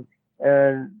Munoz's,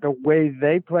 and the way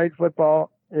they played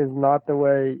football is not the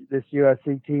way this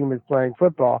USC team is playing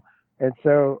football. And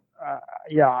so,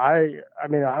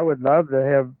 I would love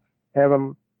to have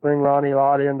them bring Ronnie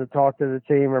Lott in to talk to the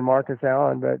team, or Marcus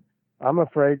Allen, but I'm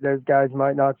afraid those guys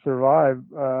might not survive,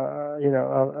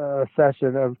 a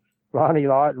session of Ronnie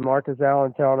Lott and Marcus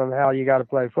Allen telling them how you got to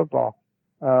play football.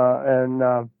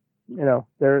 They're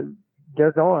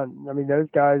gone. I mean, those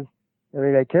guys,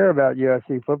 they care about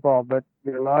USC football, but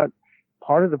they're not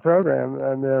part of the program,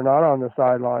 and they're not on the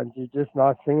sidelines. You're just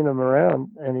not seeing them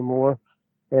around anymore.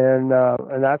 And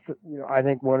that's, I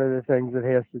think, one of the things that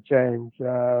has to change.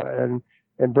 And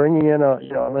bringing in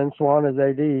Lynn Swann as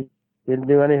AD didn't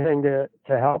do anything to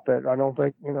help it. I don't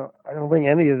think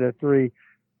any of the three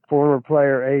former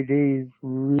player ADs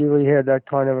really had that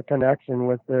kind of a connection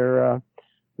with their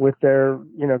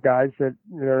guys that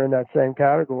are in that same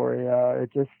category.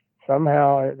 It just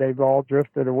somehow they've all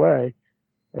drifted away,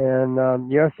 and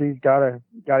USC's got to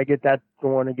get that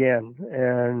going again,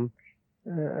 and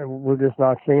we're just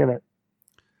not seeing it.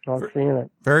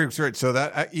 Very straight. So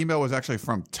that email was actually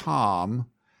from Tom.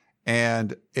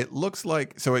 And it looks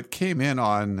like, so it came in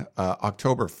on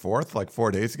October 4th, like 4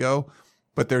 days ago,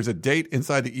 but there's a date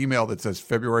inside the email that says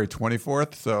February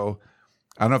 24th. So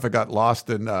I don't know if it got lost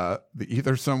in the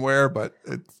ether somewhere, but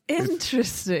it's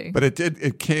interesting. But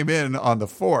it came in on the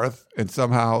 4th, and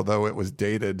somehow, though, it was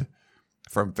dated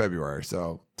from February.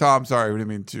 So Tom, sorry, we didn't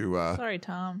mean to sorry,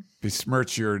 Tom,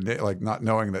 besmirch your not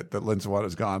knowing that Lynn Swann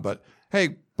is gone. But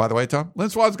hey, by the way, Tom, Lynn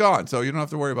Swann's gone, so you don't have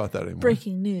to worry about that anymore.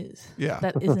 Breaking news. Yeah.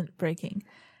 That isn't breaking.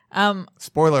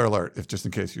 Spoiler alert, if just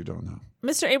in case you don't know.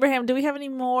 Mr. Abraham, do we have any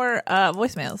more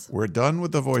voicemails? We're done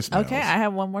with the voicemails. Okay, I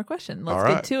have one more question. Let's All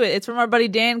right. get to it. It's from our buddy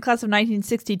Dan, class of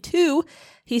 1962.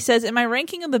 He says, in my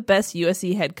ranking of the best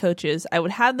USC head coaches, I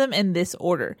would have them in this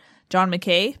order. John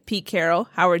McKay, Pete Carroll,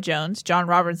 Howard Jones, John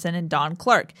Robertson, and Don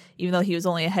Clark, even though he was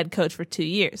only a head coach for 2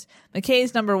 years. McKay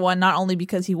is number one not only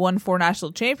because he won 4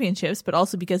 national championships, but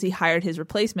also because he hired his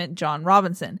replacement, John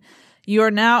Robinson.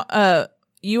 You're known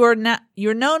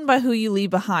by who you leave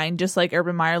behind, just like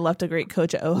Urban Meyer left a great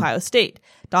coach at Ohio State.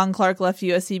 Don Clark left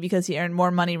USC because he earned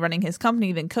more money running his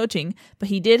company than coaching, but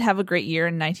he did have a great year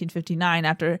in 1959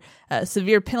 after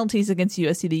severe penalties against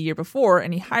USC the year before,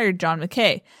 and he hired John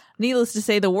McKay. Needless to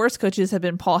say, the worst coaches have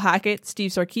been Paul Hackett, Steve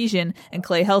Sarkisian, and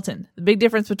Clay Helton. The big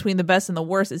difference between the best and the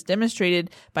worst is demonstrated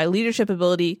by leadership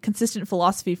ability, consistent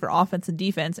philosophy for offense and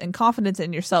defense, and confidence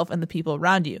in yourself and the people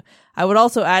around you. I would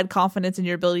also add confidence in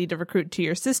your ability to recruit to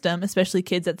your system, especially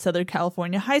kids at Southern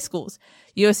California high schools.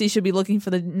 USC should be looking for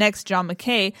the next John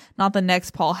McKay, not the next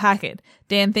Paul Hackett.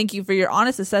 Dan, thank you for your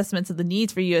honest assessments of the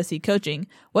needs for USC coaching.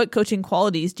 What coaching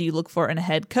qualities do you look for in a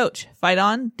head coach? Fight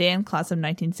on, Dan, class of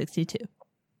 1962.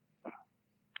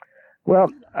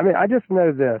 Well, I mean, I just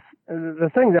know this.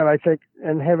 The thing that I think,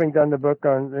 and having done the book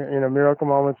on, Miracle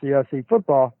Moments of USC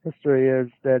football history, is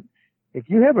that if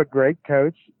you have a great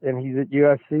coach and he's at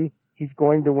USC, he's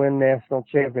going to win national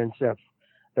championships.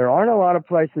 There aren't a lot of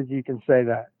places you can say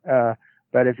that.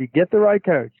 But if you get the right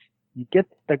coach, you get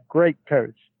the great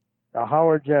coach, the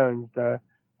Howard Jones, the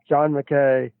John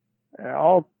McKay,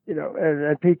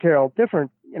 and Pete Carroll, different,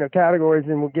 categories,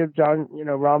 and we'll give John,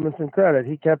 Robinson credit.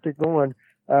 He kept it going.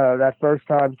 That first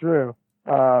time through,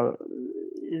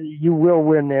 you will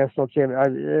win national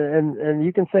championship, and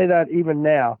you can say that even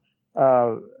now.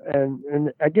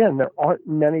 And again, there aren't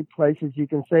many places you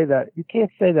can say that. You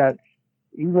can't say that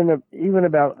even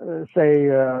about say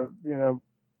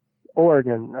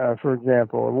Oregon, for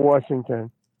example, or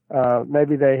Washington.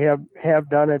 Maybe they have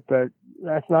done it, but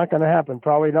that's not going to happen.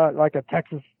 Probably not. Like a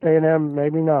Texas A&M,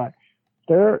 maybe not.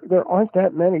 There aren't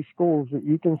that many schools that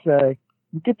you can say,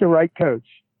 you get the right coach,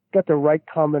 got the right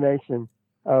combination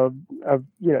of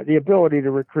the ability to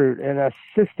recruit and a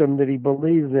system that he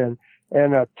believes in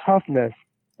and a toughness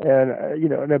and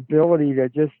an ability to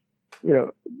just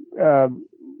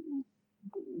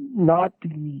not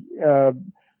be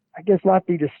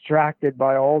distracted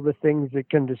by all the things that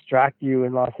can distract you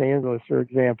in Los Angeles, for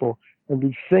example, and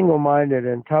be single-minded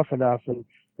and tough enough and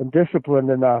disciplined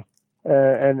enough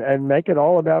and make it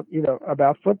all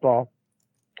about football.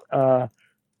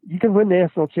 You can win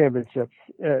national championships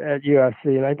at USC,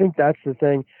 and I think that's the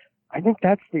thing. I think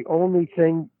that's the only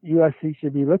thing USC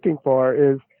should be looking for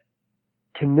is,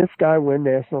 can this guy win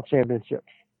national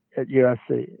championships at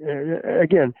USC?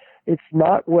 Again, it's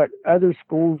not what other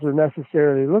schools are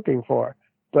necessarily looking for,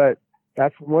 but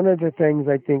that's one of the things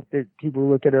I think that people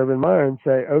look at Urban Meyer and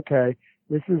say, okay,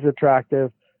 this is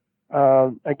attractive.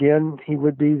 Again, he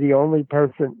would be the only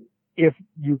person, if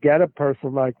you get a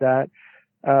person like that,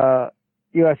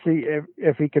 USC,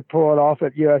 if he could pull it off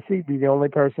at USC, be the only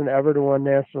person ever to win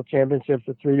national championships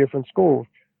at 3 different schools.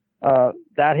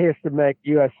 That has to make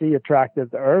USC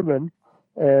attractive to Urban,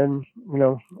 and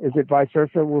is it vice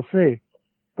versa? We'll see.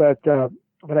 But I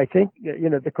think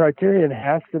the criterion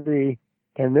has to be,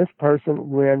 can this person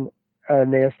win a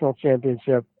national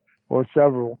championship or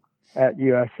several at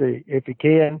USC? If he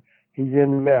can, he's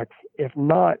in the mix. If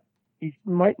not, he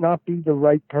might not be the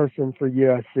right person for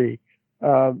USC.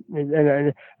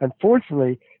 And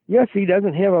unfortunately, USC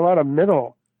doesn't have a lot of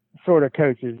middle sort of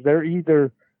coaches. They're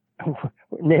either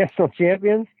national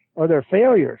champions or they're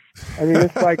failures. I mean,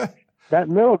 it's like that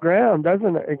middle ground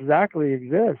doesn't exactly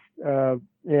exist.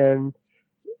 And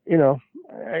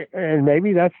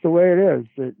maybe that's the way it is,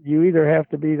 that you either have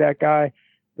to be that guy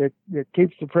that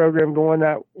keeps the program going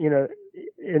that, in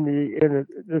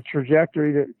the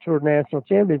trajectory toward national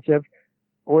championships,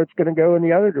 or it's going to go in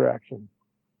the other direction.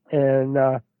 And,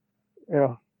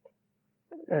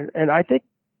 and I think,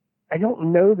 I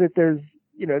don't know that there's,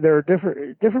 there are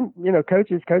different,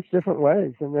 coaches coach different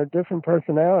ways and they're different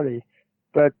personalities,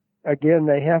 but again,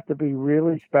 they have to be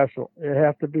really special. They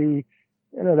have to be,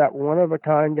 that one of a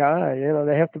kind guy,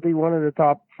 they have to be one of the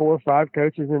top 4 or 5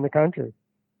 coaches in the country.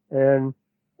 And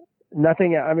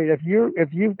nothing, I mean, if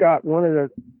you've got one of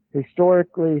the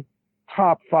historically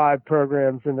top 5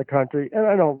 programs in the country, and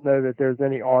I don't know that there's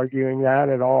any arguing that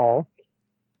at all,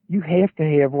 you have to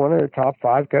have one of the top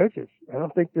 5 coaches. I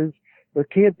don't think there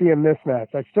can't be a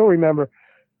mismatch. I still remember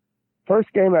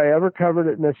first game I ever covered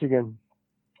at Michigan,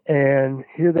 and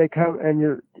here they come, and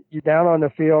you're down on the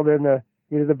field in the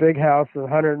big house,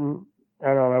 100 and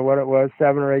I don't know what it was,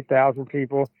 7,000 or 8,000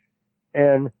 people,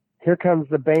 And here comes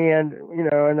the band,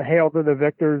 and the Hail to the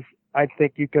Victors, I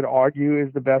think you could argue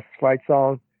is the best fight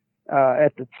song.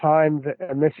 At the time,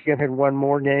 Michigan had won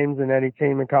more games than any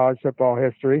team in college football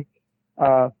history.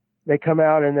 They come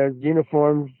out in those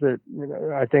uniforms that,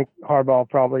 I think Harbaugh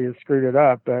probably has screwed it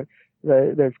up, but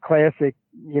those classic,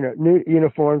 new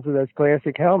uniforms with those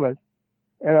classic helmets.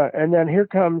 And then here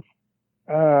comes,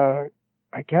 I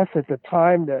guess at the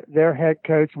time that their head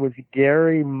coach was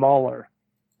Gary Muller.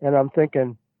 And I'm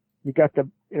thinking, you got the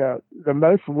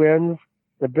most wins,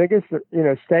 the biggest,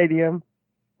 stadium,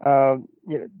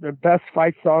 the best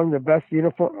fight song, the best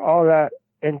uniform, all that.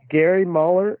 And Gary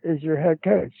Muller is your head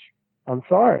coach. I'm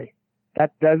sorry.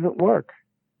 That doesn't work.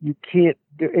 You can't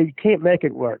make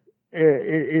it work.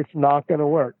 It's not going to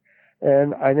work.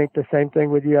 And I think the same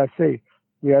thing with USC.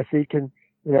 USC can,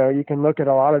 you can look at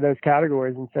a lot of those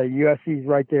categories and say USC is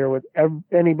right there with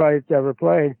anybody that's ever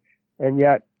played. And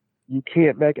yet you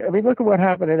can't make it. I mean, look at what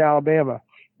happened in Alabama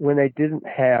when they didn't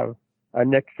have a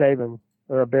Nick Saban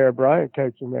or a Bear Bryant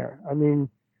coaching there. I mean,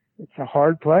 it's a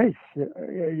hard place.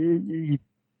 You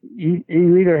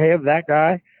either have that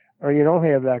guy or you don't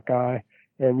have that guy,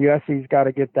 and USC's got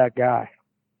to get that guy.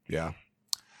 Yeah.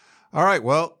 All right.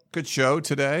 Well, good show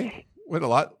today. We had a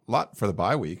lot for the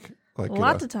bye week. A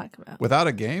lot to talk about. Without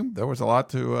a game, there was a lot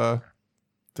to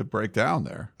break down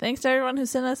there. Thanks to everyone who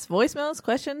sent us voicemails,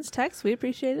 questions, texts. We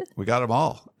appreciate it. We got them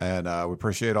all, and we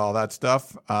appreciate all that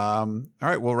stuff. All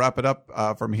right, we'll wrap it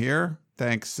up from here.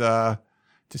 Thanks to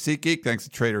SeatGeek. Thanks to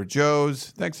Trader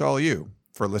Joe's. Thanks to all of you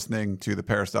for listening to the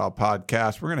Peristyle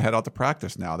Podcast. We're going to head out to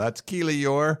practice now. That's Keely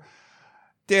Orr,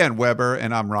 Dan Weber,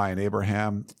 and I'm Ryan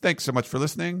Abraham. Thanks so much for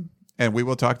listening, and we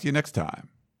will talk to you next time.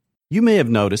 You may have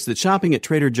noticed that shopping at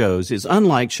Trader Joe's is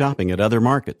unlike shopping at other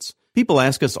markets. People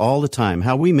ask us all the time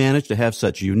how we manage to have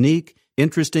such unique,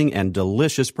 interesting, and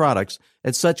delicious products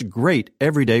at such great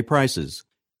everyday prices.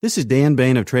 This is Dan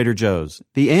Bain of Trader Joe's.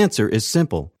 The answer is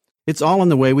simple. It's all in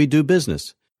the way we do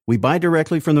business. We buy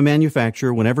directly from the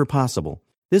manufacturer whenever possible.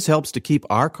 This helps to keep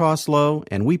our costs low,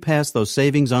 and we pass those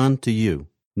savings on to you.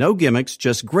 No gimmicks,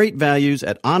 just great values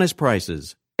at honest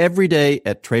prices. Every day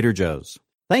at Trader Joe's.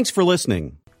 Thanks for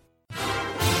listening.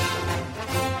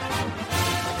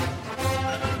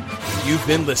 You've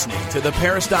been listening to the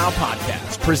Peristyle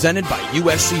Podcast, presented by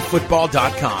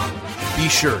USCFootball.com. Be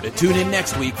sure to tune in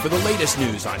next week for the latest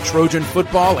news on Trojan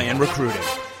football and recruiting.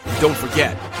 Don't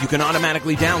forget, you can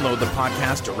automatically download the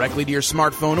podcast directly to your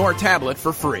smartphone or tablet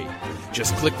for free.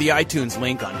 Just click the iTunes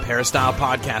link on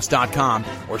PeristylePodcast.com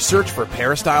or search for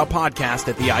Peristyle Podcast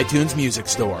at the iTunes Music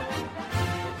Store.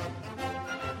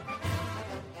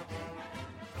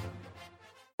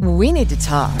 We need to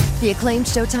talk. The acclaimed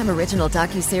Showtime original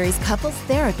docuseries Couples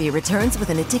Therapy returns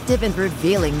with an addictive and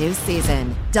revealing new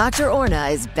season. Dr. Orna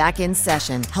is back in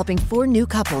session, helping 4 new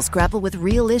couples grapple with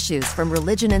real issues from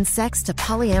religion and sex to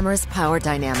polyamorous power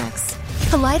dynamics.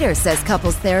 Collider says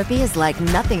Couples Therapy is like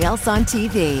nothing else on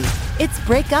TV. It's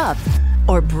break up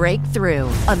or break through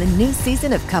on the new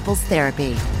season of Couples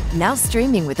Therapy. Now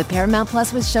streaming with the Paramount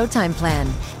Plus with Showtime plan.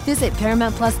 Visit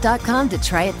ParamountPlus.com to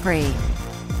try it free.